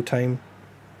losing no time.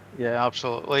 Yeah,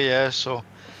 absolutely. Yeah, so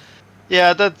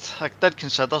yeah, I did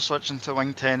consider switching to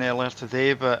wing 10 earlier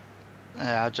today, but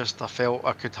I felt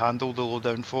I could handle the low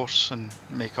downforce and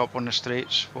make up on the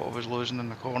straights what I was losing in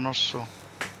the corners. So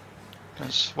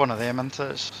it's one of them, isn't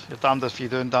it? You're damned if you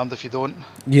do and damned if you don't.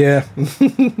 Yeah.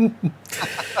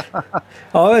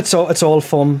 Oh, it's all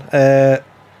fun.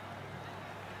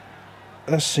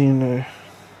 Let's see now.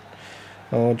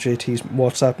 Oh, JT's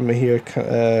WhatsApping me here.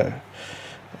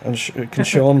 And can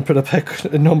Sean put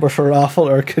a number for raffle,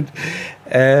 or could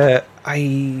I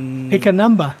pick a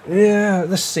number? Yeah,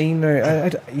 let's see now.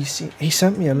 He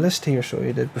sent me a list here, so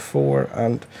he did before,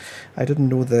 and I didn't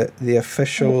know the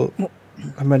official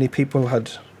how many people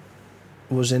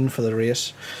was in for the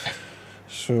race.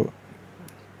 So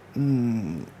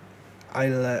I'll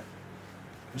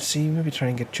see, maybe try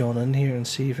and get John in here and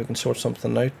see if we can sort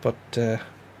something out. But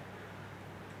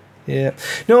yeah,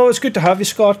 no, it's good to have you,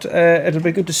 Scott. It'll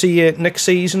be good to see you next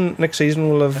season. Next season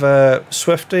we'll have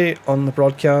Swifty on the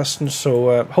broadcast, and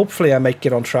so hopefully I might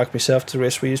get on track myself to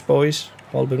race with you boys.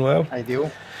 All been well.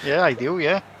 Ideal. Yeah, ideal.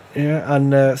 Yeah. Yeah,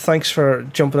 and thanks for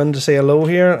jumping in to say hello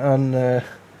here, and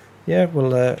yeah,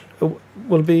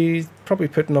 we'll be probably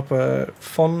putting up a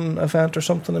fun event or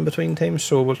something in between times,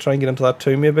 so we'll try and get into that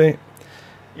too, maybe.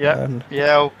 Yeah,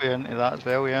 yeah, I'll be into that as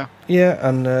well. Yeah. Yeah,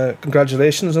 and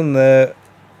congratulations on the.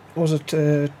 Was it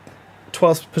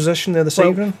 12th position there this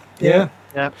evening? Yeah.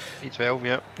 Yeah, P12,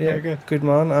 yeah. Yeah, good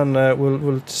man, and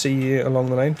we'll see you along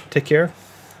the line. Take care.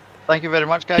 Thank you very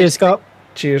much, guys. Cheers, Scott.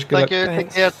 Cheers, good Thank you.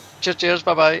 Take care. Cheers,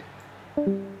 bye-bye.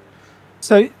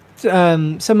 So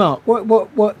Mark,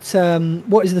 what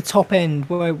is the top end?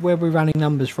 Where we're running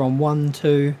numbers from? 1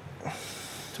 to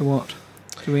what?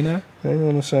 Do we know? Hang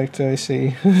on a sec, I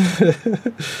see.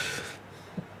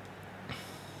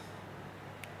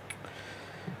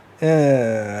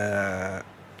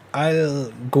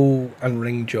 I'll go and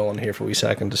ring John here for a wee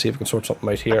second to see if we can sort something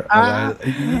out here.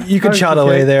 You can chat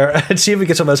away there and see if we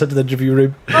get something else into the interview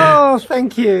room. Oh,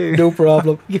 thank you. No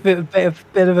problem. Give it a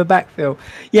bit of a backfill.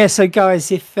 Yeah, so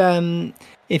guys, if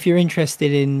you're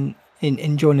interested in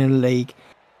joining the league,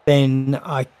 then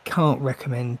I can't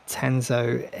recommend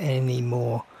Tanso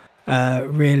anymore.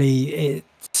 Really,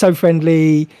 it's so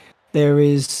friendly. There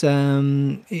is,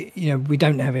 we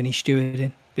don't have any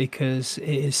stewarding, because it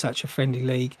is such a friendly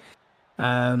league.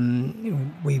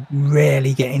 We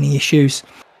rarely get any issues,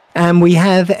 and we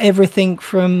have everything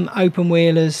from open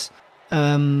wheelers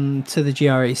to the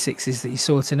GR86s that you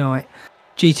saw tonight.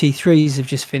 GT3s have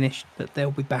just finished, but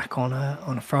they'll be back on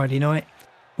a Friday night.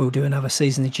 We'll do another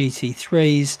season of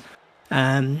GT3s,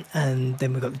 and then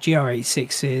we've got the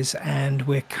GR86s, and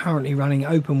we're currently running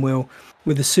open wheel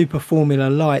with the Super Formula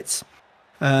Lights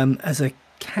as a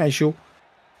casual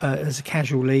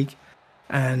league,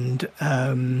 and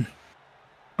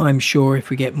I'm sure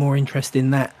if we get more interest in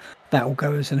that will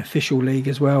go as an official league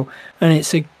as well. And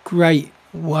it's a great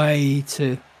way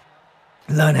to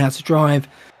learn how to drive,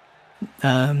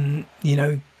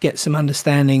 get some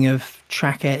understanding of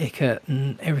track etiquette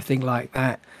and everything like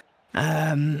that,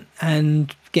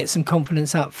 and get some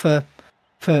confidence up for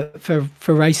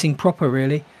racing proper,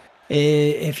 really.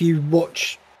 If you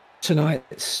watch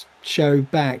tonight's show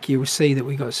back, you will see that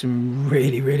we got some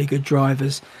really, really good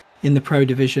drivers in the pro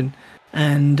division,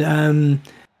 and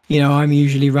I'm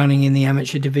usually running in the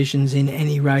amateur divisions in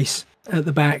any race at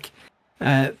the back,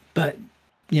 but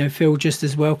feel just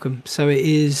as welcome. So it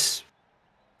is,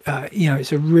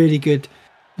 it's a really good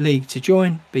league to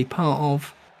join, be part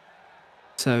of.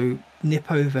 So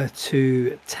nip over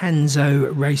to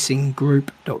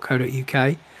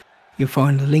tansoracing.group.co.uk. You'll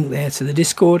find a link there to the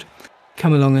Discord.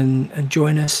 Come along and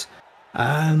join us.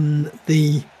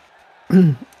 The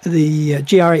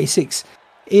GR86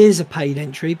 is a paid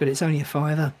entry, but it's only a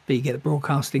 £5, but you get the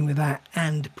broadcasting with that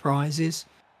and prizes.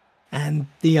 And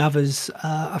the others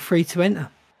are free to enter.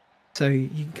 So you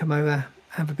can come over,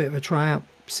 have a bit of a tryout,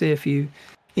 see if you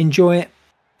enjoy it,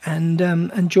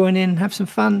 and join in, have some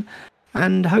fun.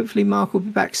 And hopefully Mark will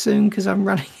be back soon because I'm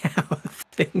running out of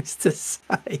things to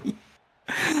say.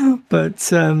 But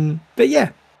yeah,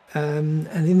 and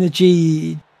in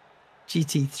the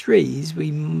GT3s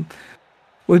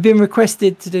we've been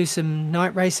requested to do some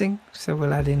night racing, so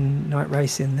we'll add in night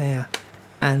racing there,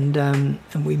 and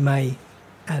we may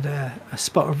add a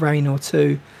spot of rain or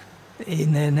two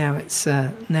in there. Now it's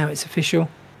official.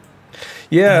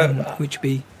 Yeah, which would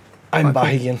be. I'm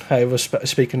back again. I was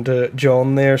speaking to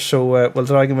John there, so we'll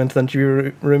drag him into the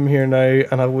interview room here now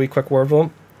and have a wee quick word with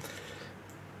him.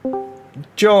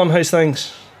 John, how's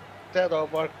things? Dead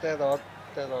on, Mark, dead on.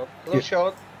 Hello,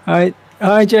 Sean. Hi,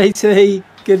 JT.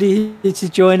 Good of you to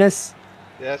join us.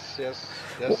 Yes.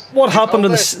 What happened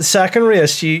in the second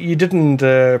race? You didn't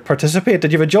participate.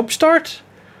 Did you have a jump start?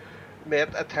 Mate,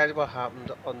 I tell you what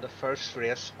happened on the first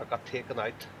race. I got taken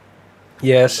out.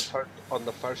 Yes. On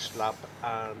the first lap,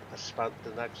 and I spent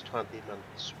the next 20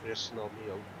 minutes racing on my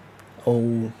own.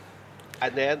 Oh.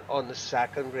 And then on the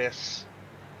second race,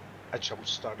 I jump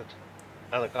started,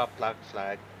 and I got black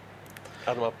flag.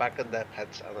 And I went back in the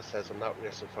pits, and I says, I'm not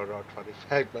racing for around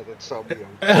 25 minutes on my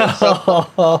own.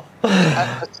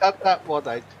 I set that one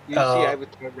out. Usually I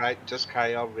would turn right and just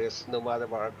carry on racing no matter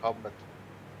where I come, but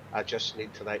I just knew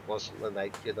tonight wasn't the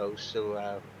night,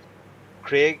 So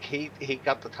Craig, he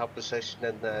got the top position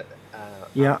in the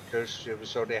amateurs. It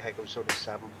was only, I think it was only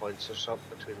 7 points or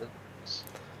something between them.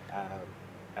 And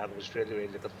I was really, really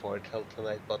looking forward to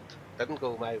tonight, but didn't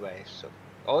go my way. So,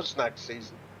 it's next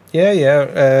season.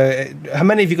 Yeah. How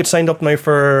many of you got signed up now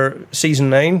for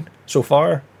season 9 so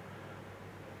far?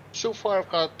 So far, I've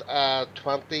got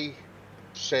 20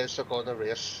 says they're going to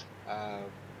race.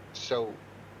 So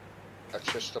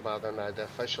it's just a matter now. The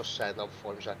official sign-up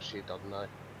form's actually done now.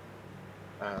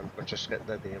 And we're just getting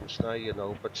the names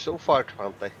now, but so far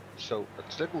 20, so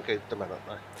it's looking good at the minute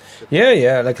now.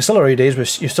 Yeah, like it's still early days,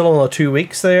 but you're still on 2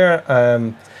 weeks there,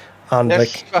 and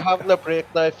yes, we're having a break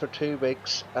now for 2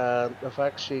 weeks, and we've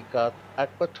actually got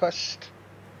Aqua Twist,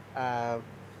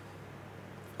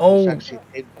 who's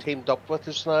actually teamed up with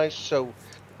us now, so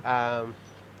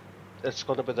it's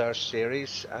going to be their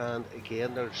series, and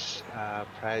again there's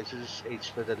prizes,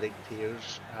 each for the league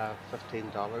tiers,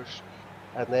 $15.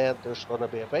 And then there's going to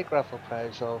be a big raffle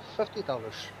prize of $50.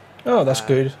 Oh, that's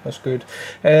good. That's good.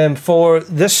 For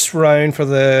this round, for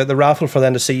the raffle for the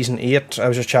end of season 8, I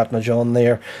was just chatting to John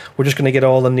there. We're just going to get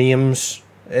all the names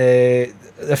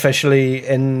officially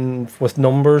in with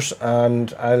numbers,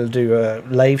 and I'll do a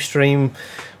live stream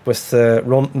with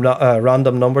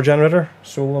random number generator.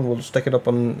 So we'll stick it up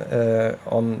on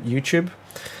YouTube.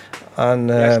 And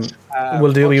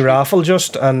we'll do a wee raffle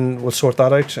and we'll sort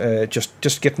that out.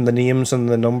 Just getting the names and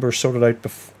the numbers sorted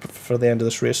out for the end of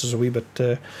this race is a wee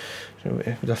bit.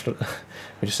 We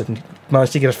just didn't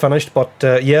manage to get it finished, but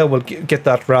we'll get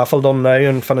that raffle done now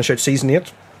and finish out season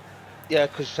 8. Yeah,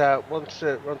 because once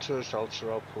the results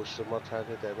are all posted, what time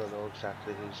then I know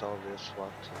exactly who's on race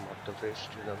what and what they've raced,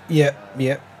 Yeah.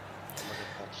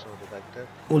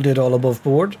 We'll do it all above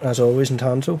board, as always, in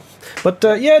Tanso. But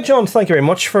John, thank you very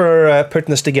much for putting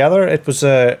this together. It was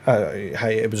a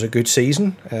good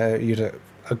season. You had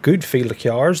a good field of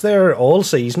cars there all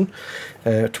season,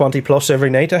 20 plus every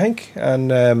night, I think,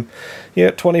 and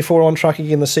 24 on track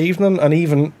again this evening. And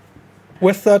even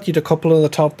with that, you had a couple of the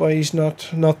top boys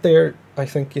not there. I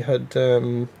think you had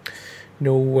who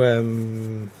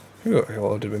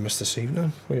did we miss this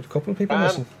evening? We had a couple of people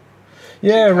missing.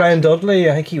 Yeah, Ryan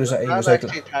Dudley. I think he was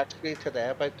actually texted me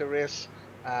today about the race,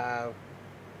 and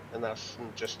that's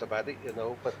just about it,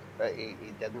 but he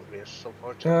didn't race,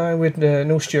 unfortunately. We had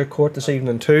no Stuart Court this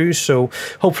evening too, so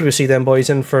hopefully we'll see them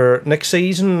boys in for next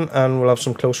season, and we'll have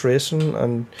some close racing,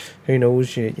 and who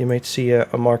knows, you might see a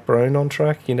Mark Brown on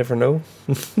track, you never know.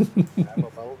 We will.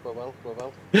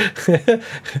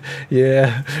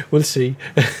 Yeah, we'll see.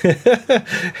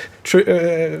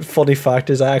 True, funny fact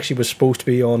is I actually was supposed to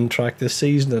be on track this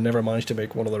season and never managed to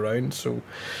make one of the rounds, so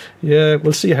yeah,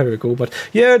 we'll see how we go. But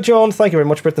yeah, John, thank you very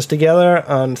much for putting this together,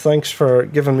 and thanks for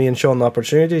giving me and Sean the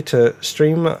opportunity to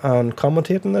stream and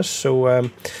commentate on this. So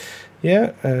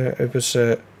yeah, it was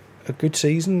a good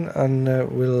season, and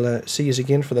we'll see you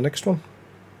again for the next one.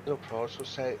 No problem. So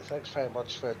say thanks very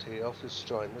much for the office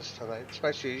joining us tonight,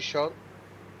 especially you, Sean.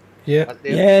 Yeah.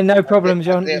 Yeah, no problem,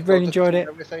 John. We've really enjoyed it.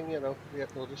 Everything, you know, we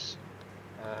had notice.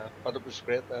 But it was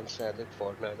great, and so I look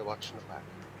forward now to watching it back.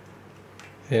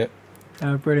 Yeah.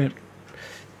 Oh, brilliant.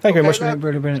 Thank you very much.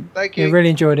 Brilliant. Thank you. Yeah, really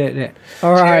enjoyed it.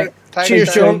 All right.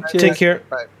 Cheers, John. Cheers. Take care.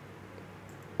 Bye.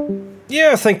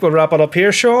 Yeah, I think we'll wrap it up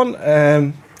here, Sean.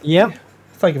 Yep.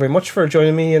 Thank you very much for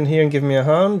joining me in here and giving me a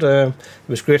hand. It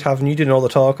was great having you doing all the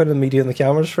talking and me doing the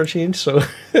cameras for a change. So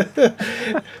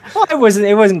Well, it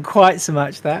wasn't quite so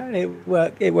much that. It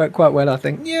worked quite well, I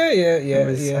think.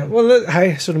 Yeah. Well,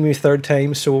 hi, sort of my third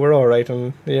time, so we're all right.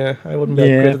 And yeah, I wouldn't be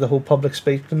great at the whole public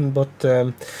speaking, but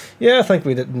yeah, I think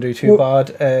we didn't do too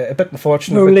bad. A bit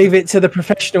unfortunate. We'll leave it to the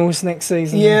professionals next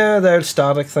season. Yeah, the old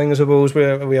static thing, I suppose.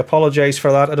 We apologise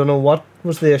for that. I don't know what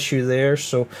was the issue there,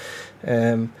 so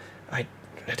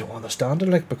I don't understand it,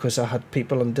 like, because I had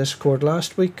people on Discord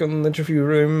last week in the interview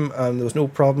room and there was no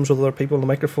problems with other people on the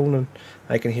microphone and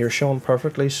I can hear Sean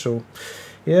perfectly, so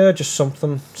yeah, just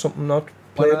something not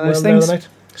playing well the other night.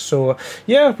 So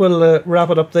yeah, we'll wrap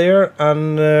it up there,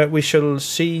 and we shall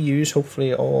see yous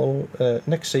hopefully all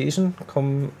next season.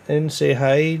 Come in, say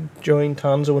hi, join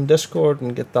Tanso in Discord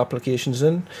and get the applications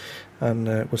in, and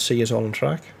we'll see yous all on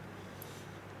track.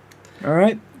 All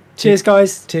right. Cheers,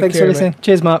 guys. Thanks for listening. Mate.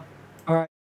 Cheers, Mark.